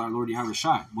Hosts, which is our Lord Yahweh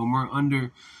Shai. When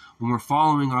we're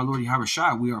following our Lord Yahweh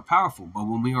Shai, we are powerful, but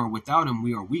when we are without him,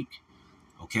 we are weak.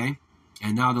 Okay,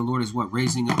 and now the Lord is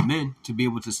raising up men to be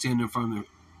able to stand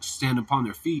upon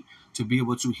their feet, to be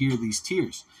able to hear these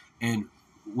tears. And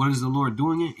what is the Lord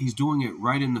doing it? He's doing it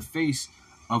right in the face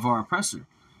of our oppressor.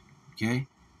 Okay.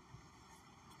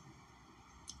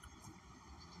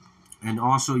 And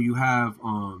also you have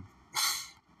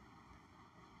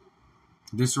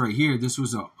this right here. This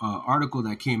was a article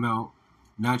that came out,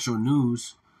 Natural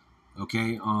News,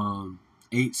 okay,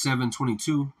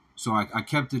 8/7/22. So I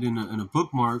kept it in a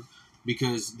bookmark,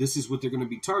 because this is what they're going to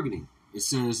be targeting. It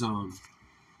says,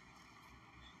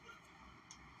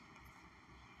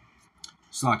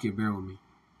 Slakia, bear with me.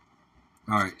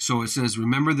 All right, so it says,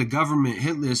 remember the government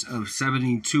hit list of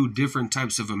 72 different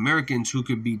types of Americans who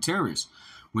could be terrorists.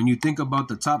 When you think about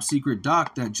the top secret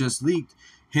doc that just leaked,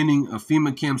 hinting of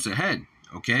FEMA camps ahead,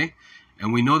 okay?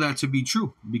 And we know that to be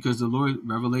true, because the Lord,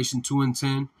 Revelation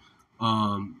 2:10,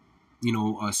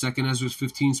 2 Ezra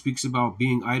 15 speaks about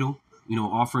being idle,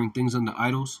 offering things unto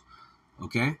idols,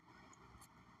 okay?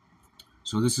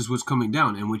 So this is what's coming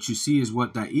down. And what you see is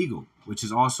what that eagle, which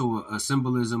is also a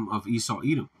symbolism of Esau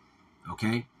Edom,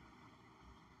 okay?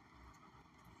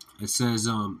 It says,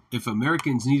 if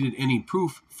Americans needed any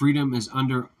proof, freedom is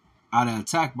out of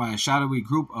attack by a shadowy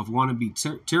group of wannabe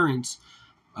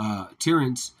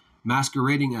tyrants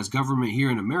masquerading as government here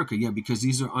in America. Yeah, because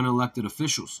these are unelected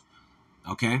officials.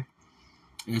 Okay.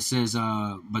 It says,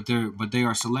 but they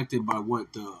are selected by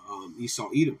what the Esau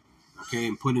Edom. Okay,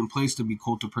 and put in place to be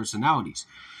cult of personalities.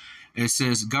 It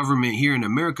says government here in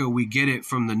America, we get it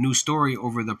from the new story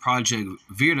over the Project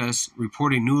Virus,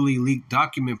 reporting newly leaked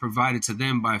document provided to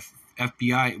them by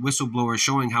FBI whistleblowers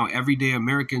showing how everyday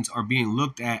Americans are being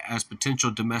looked at as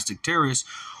potential domestic terrorists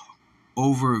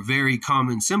over very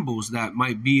common symbols that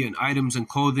might be in items and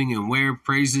clothing and wear,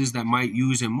 phrases that might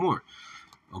use, and more.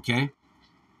 Okay.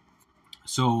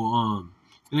 So,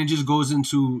 and it just goes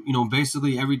into,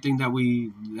 basically everything that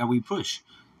we push.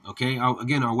 Okay.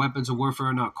 Again, our weapons of warfare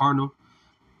are not carnal.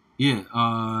 Yeah.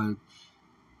 I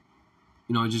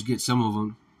just get some of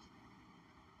them.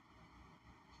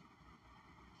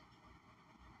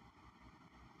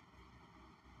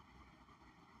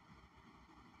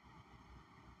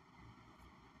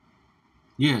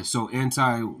 Yeah. So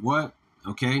anti what?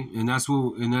 Okay. And that's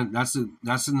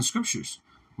that's in the scriptures.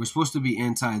 We're supposed to be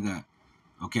anti that.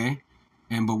 Okay.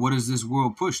 But what does this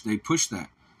world push? They push that.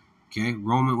 Okay.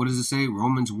 What does it say?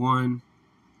 Romans 1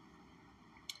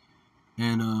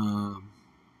 and I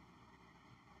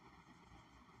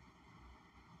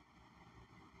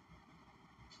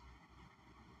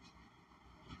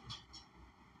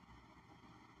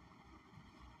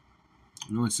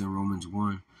know it's in Romans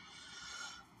 1.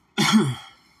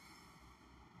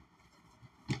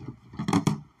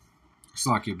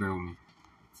 Slack, bear with me.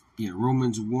 Yeah,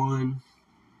 Romans 1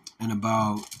 and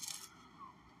about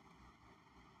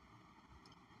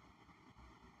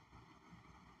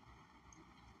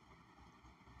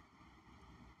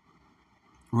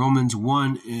Romans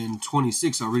 1 and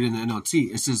 26, I'll read it in the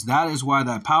NLT. It says, that is why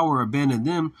thy power abandoned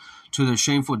them to their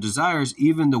shameful desires.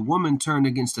 Even the woman turned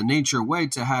against the nature way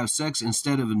to have sex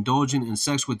instead of indulging in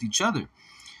sex with each other.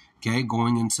 Okay,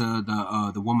 going into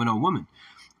the woman on woman.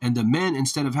 And the men,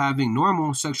 instead of having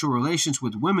normal sexual relations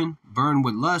with women, burned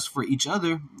with lust for each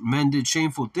other. Men did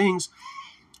shameful things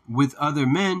with other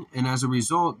men, and as a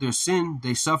result, their sin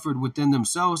they suffered within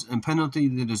themselves and penalty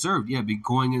they deserved. Yeah, be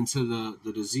going into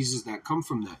the diseases that come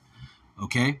from that.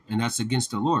 Okay, and that's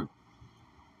against the Lord.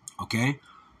 Okay,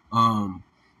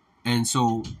 and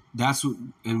so that's what,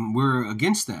 and we're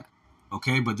against that.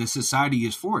 Okay, but the society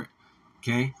is for it.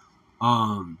 Okay,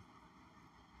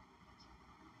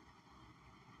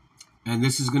 and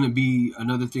this is going to be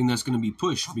another thing that's going to be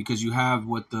pushed, because you have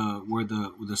where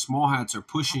the small hats are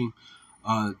pushing,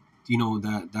 that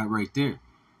right there,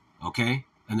 okay,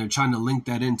 and they're trying to link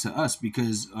that into us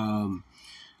because the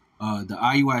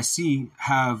IUIC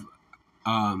have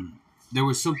there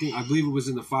was something, I believe it was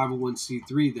in the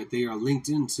 501c3, that they are linked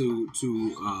into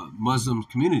Muslim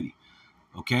community,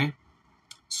 okay,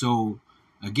 so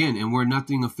again, and we're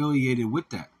nothing affiliated with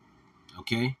that,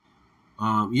 okay.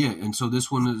 And so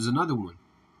this one is another one,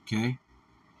 okay?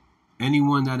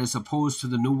 Anyone that is opposed to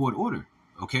the New World Order,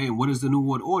 okay? And what is the New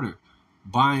World Order?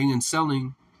 Buying and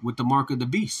selling with the mark of the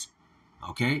beast,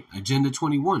 okay? Agenda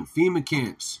 21, FEMA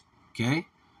camps, okay?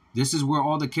 This is where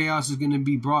all the chaos is going to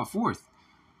be brought forth,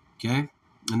 okay?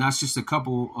 And that's just a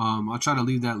couple. I'll try to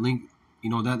leave that link.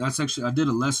 That's actually, I did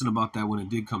a lesson about that when it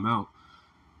did come out.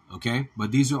 Okay,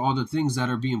 but these are all the things that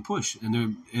are being pushed,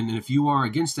 and if you are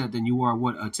against that, then you are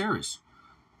a terrorist.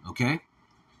 Okay,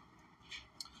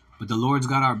 but the Lord's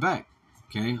got our back.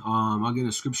 Okay, I'll get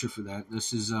a scripture for that.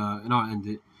 This is and I'll end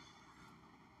it,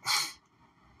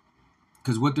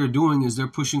 because what they're doing is they're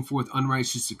pushing forth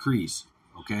unrighteous decrees.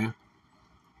 Okay,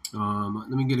 let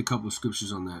me get a couple of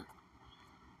scriptures on that.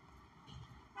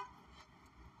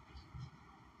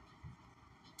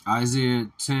 Isaiah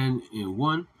 10 and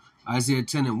 1. Isaiah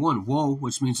 10 and 1, woe,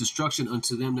 which means destruction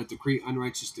unto them that decree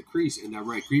unrighteous decrees and that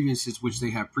write grievances which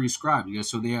they have prescribed. Yeah,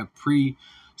 so they have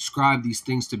prescribed these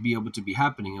things to be able to be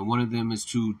happening, and one of them is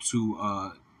to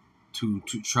try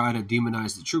to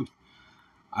demonize the truth.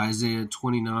 Isaiah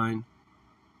 29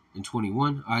 and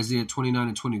 21. Isaiah 29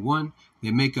 and 21,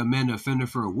 they make a man offender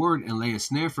for a word and lay a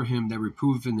snare for him that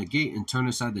reproveth in the gate and turn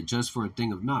aside the just for a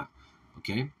thing of naught.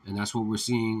 Okay, and that's what we're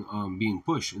seeing being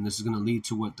pushed, and this is going to lead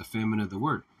to what? The famine of the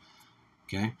word.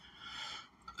 Okay.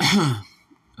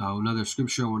 Another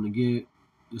scripture I want to get.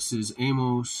 This is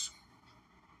Amos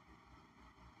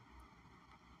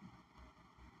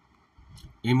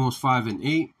 5 and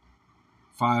 8,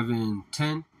 5 and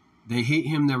 10. They hate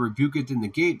him that rebuketh in the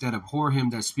gate, that abhor him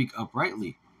that speak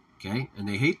uprightly. Okay, and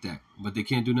they hate that, but they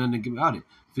can't do nothing about it.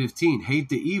 15, hate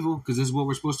the evil, because this is what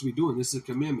we're supposed to be doing. This is a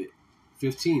commandment.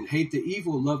 15, hate the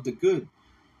evil, love the good,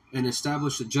 and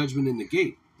establish the judgment in the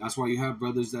gate. That's why you have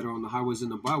brothers that are on the highways and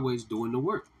the byways doing the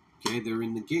work. Okay, they're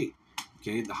in the gate.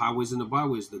 Okay, the highways and the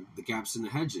byways, the gaps and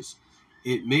the hedges.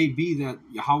 It may be that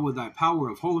Yahweh, thy power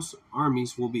of hosts,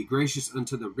 armies, will be gracious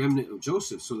unto the remnant of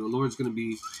Joseph. So the Lord's going to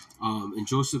be, and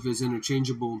Joseph is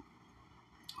interchangeable,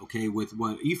 okay, with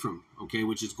what? Ephraim, okay,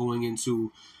 which is going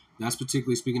into That's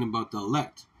particularly speaking about the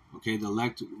elect. Okay, the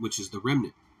elect, which is the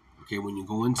remnant. Okay, when you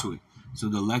go into it. So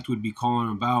the elect would be calling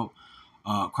about,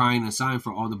 crying a sign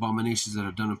for all the abominations that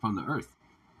are done upon the earth.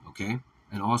 Okay,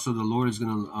 and also the Lord is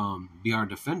going to be our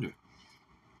defender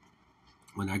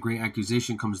when that great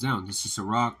accusation comes down. This is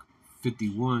Sirach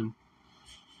 51.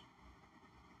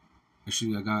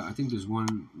 Actually, I think there's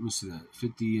one, let me see that,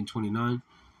 50 and 29.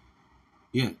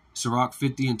 Yeah, Sirach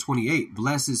 50 and 28.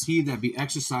 Blessed is he that be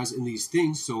exercised in these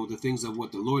things, so the things of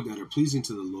what the Lord that are pleasing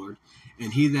to the Lord.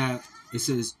 And he that, it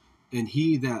says, and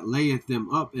he that layeth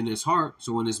them up in his heart,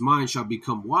 so in his mind shall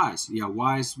become wise. Yeah,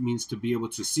 wise means to be able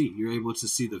to see. You're able to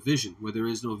see the vision. Where there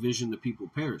is no vision, the people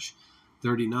perish.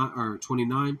 39 or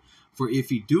 29. For if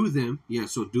he do them, yeah,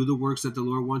 so do the works that the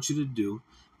Lord wants you to do.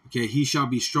 Okay, he shall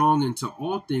be strong into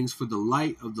all things, for the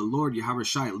light of the Lord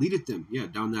Yahushua leadeth them. Yeah,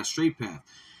 down that straight path.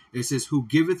 It says, who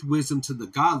giveth wisdom to the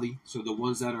godly, so the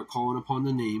ones that are calling upon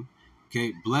the name.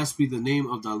 Okay, blessed be the name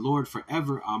of the Lord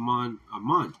forever. Aman,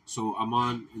 Aman. So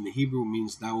Aman in the Hebrew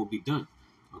means that will be done.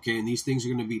 Okay, and these things are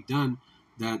going to be done,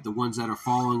 that the ones that are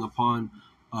following upon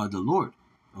the Lord.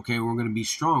 Okay, we're going to be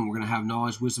strong. We're going to have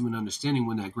knowledge, wisdom, and understanding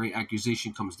when that great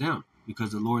accusation comes down,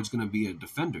 because the Lord's going to be a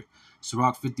defender.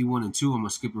 Sirach 51 and 2, I'm going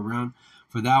to skip around.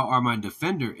 For thou art my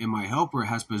defender, and my helper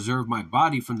has preserved my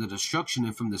body from the destruction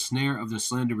and from the snare of the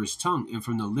slanderous tongue, and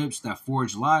from the lips that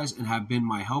forge lies, and have been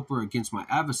my helper against my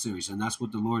adversaries. And that's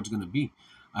what the Lord's going to be,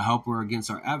 a helper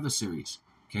against our adversaries.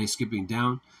 Okay, skipping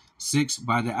down. 6,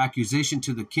 by the accusation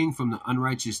to the king from the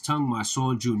unrighteous tongue, my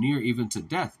soul drew near even to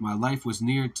death. My life was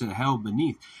near to hell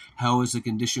beneath. Hell is the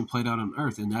condition played out on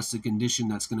earth, and that's the condition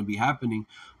that's going to be happening,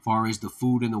 as far as the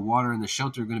food and the water and the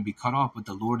shelter are going to be cut off, but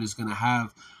the Lord is going to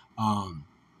have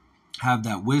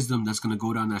that wisdom that's going to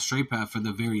go down that straight path for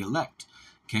the very elect.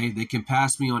 Okay, they can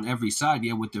pass me on every side,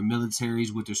 yeah, with their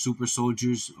militaries, with their super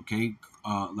soldiers, okay,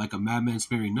 like a madman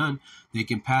sparing none. They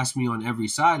can pass me on every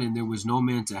side, and there was no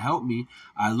man to help me.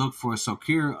 I looked for a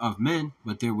succor of men,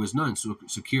 but there was none. So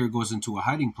succor goes into a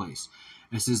hiding place.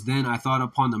 It says, then I thought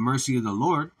upon the mercy of the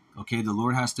Lord. Okay, the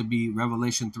Lord has to be,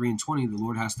 Revelation 3 and 20, the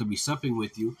Lord has to be supping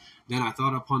with you. Then I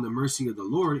thought upon the mercy of the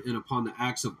Lord, and upon the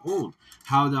acts of old,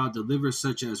 how thou deliverest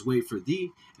such as wait for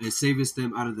thee, and savest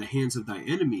them out of the hands of thy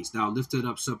enemies. Thou lifted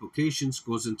up supplications,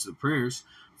 goes into the prayers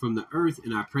from the earth,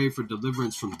 and I prayed for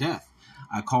deliverance from death.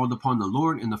 I called upon the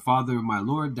Lord and the Father of my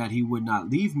Lord, that he would not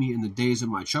leave me in the days of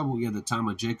my trouble, yeah, the time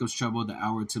of Jacob's trouble, the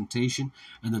hour of temptation,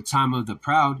 and the time of the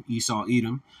proud, Esau,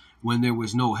 Edom. When there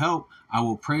was no help, I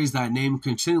will praise thy name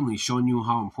continually, showing you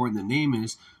how important the name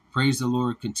is. Praise the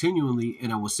Lord continually,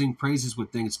 and I will sing praises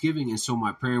with thanksgiving, and so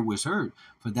my prayer was heard.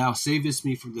 For thou savest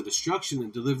me from the destruction,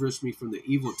 and deliverest me from the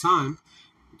evil time,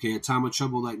 okay, a time of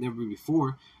trouble like never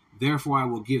before. Therefore I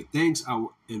will give thanks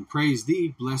and praise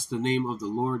thee. Bless the name of the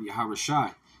Lord,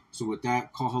 Yahushua. So with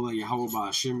that, Kohala Yahweh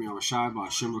Ba'ashem, Yahushua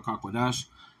Ba'ashem Rakakwadash.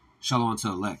 Shalom to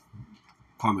elect.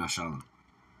 Kwame Shalom.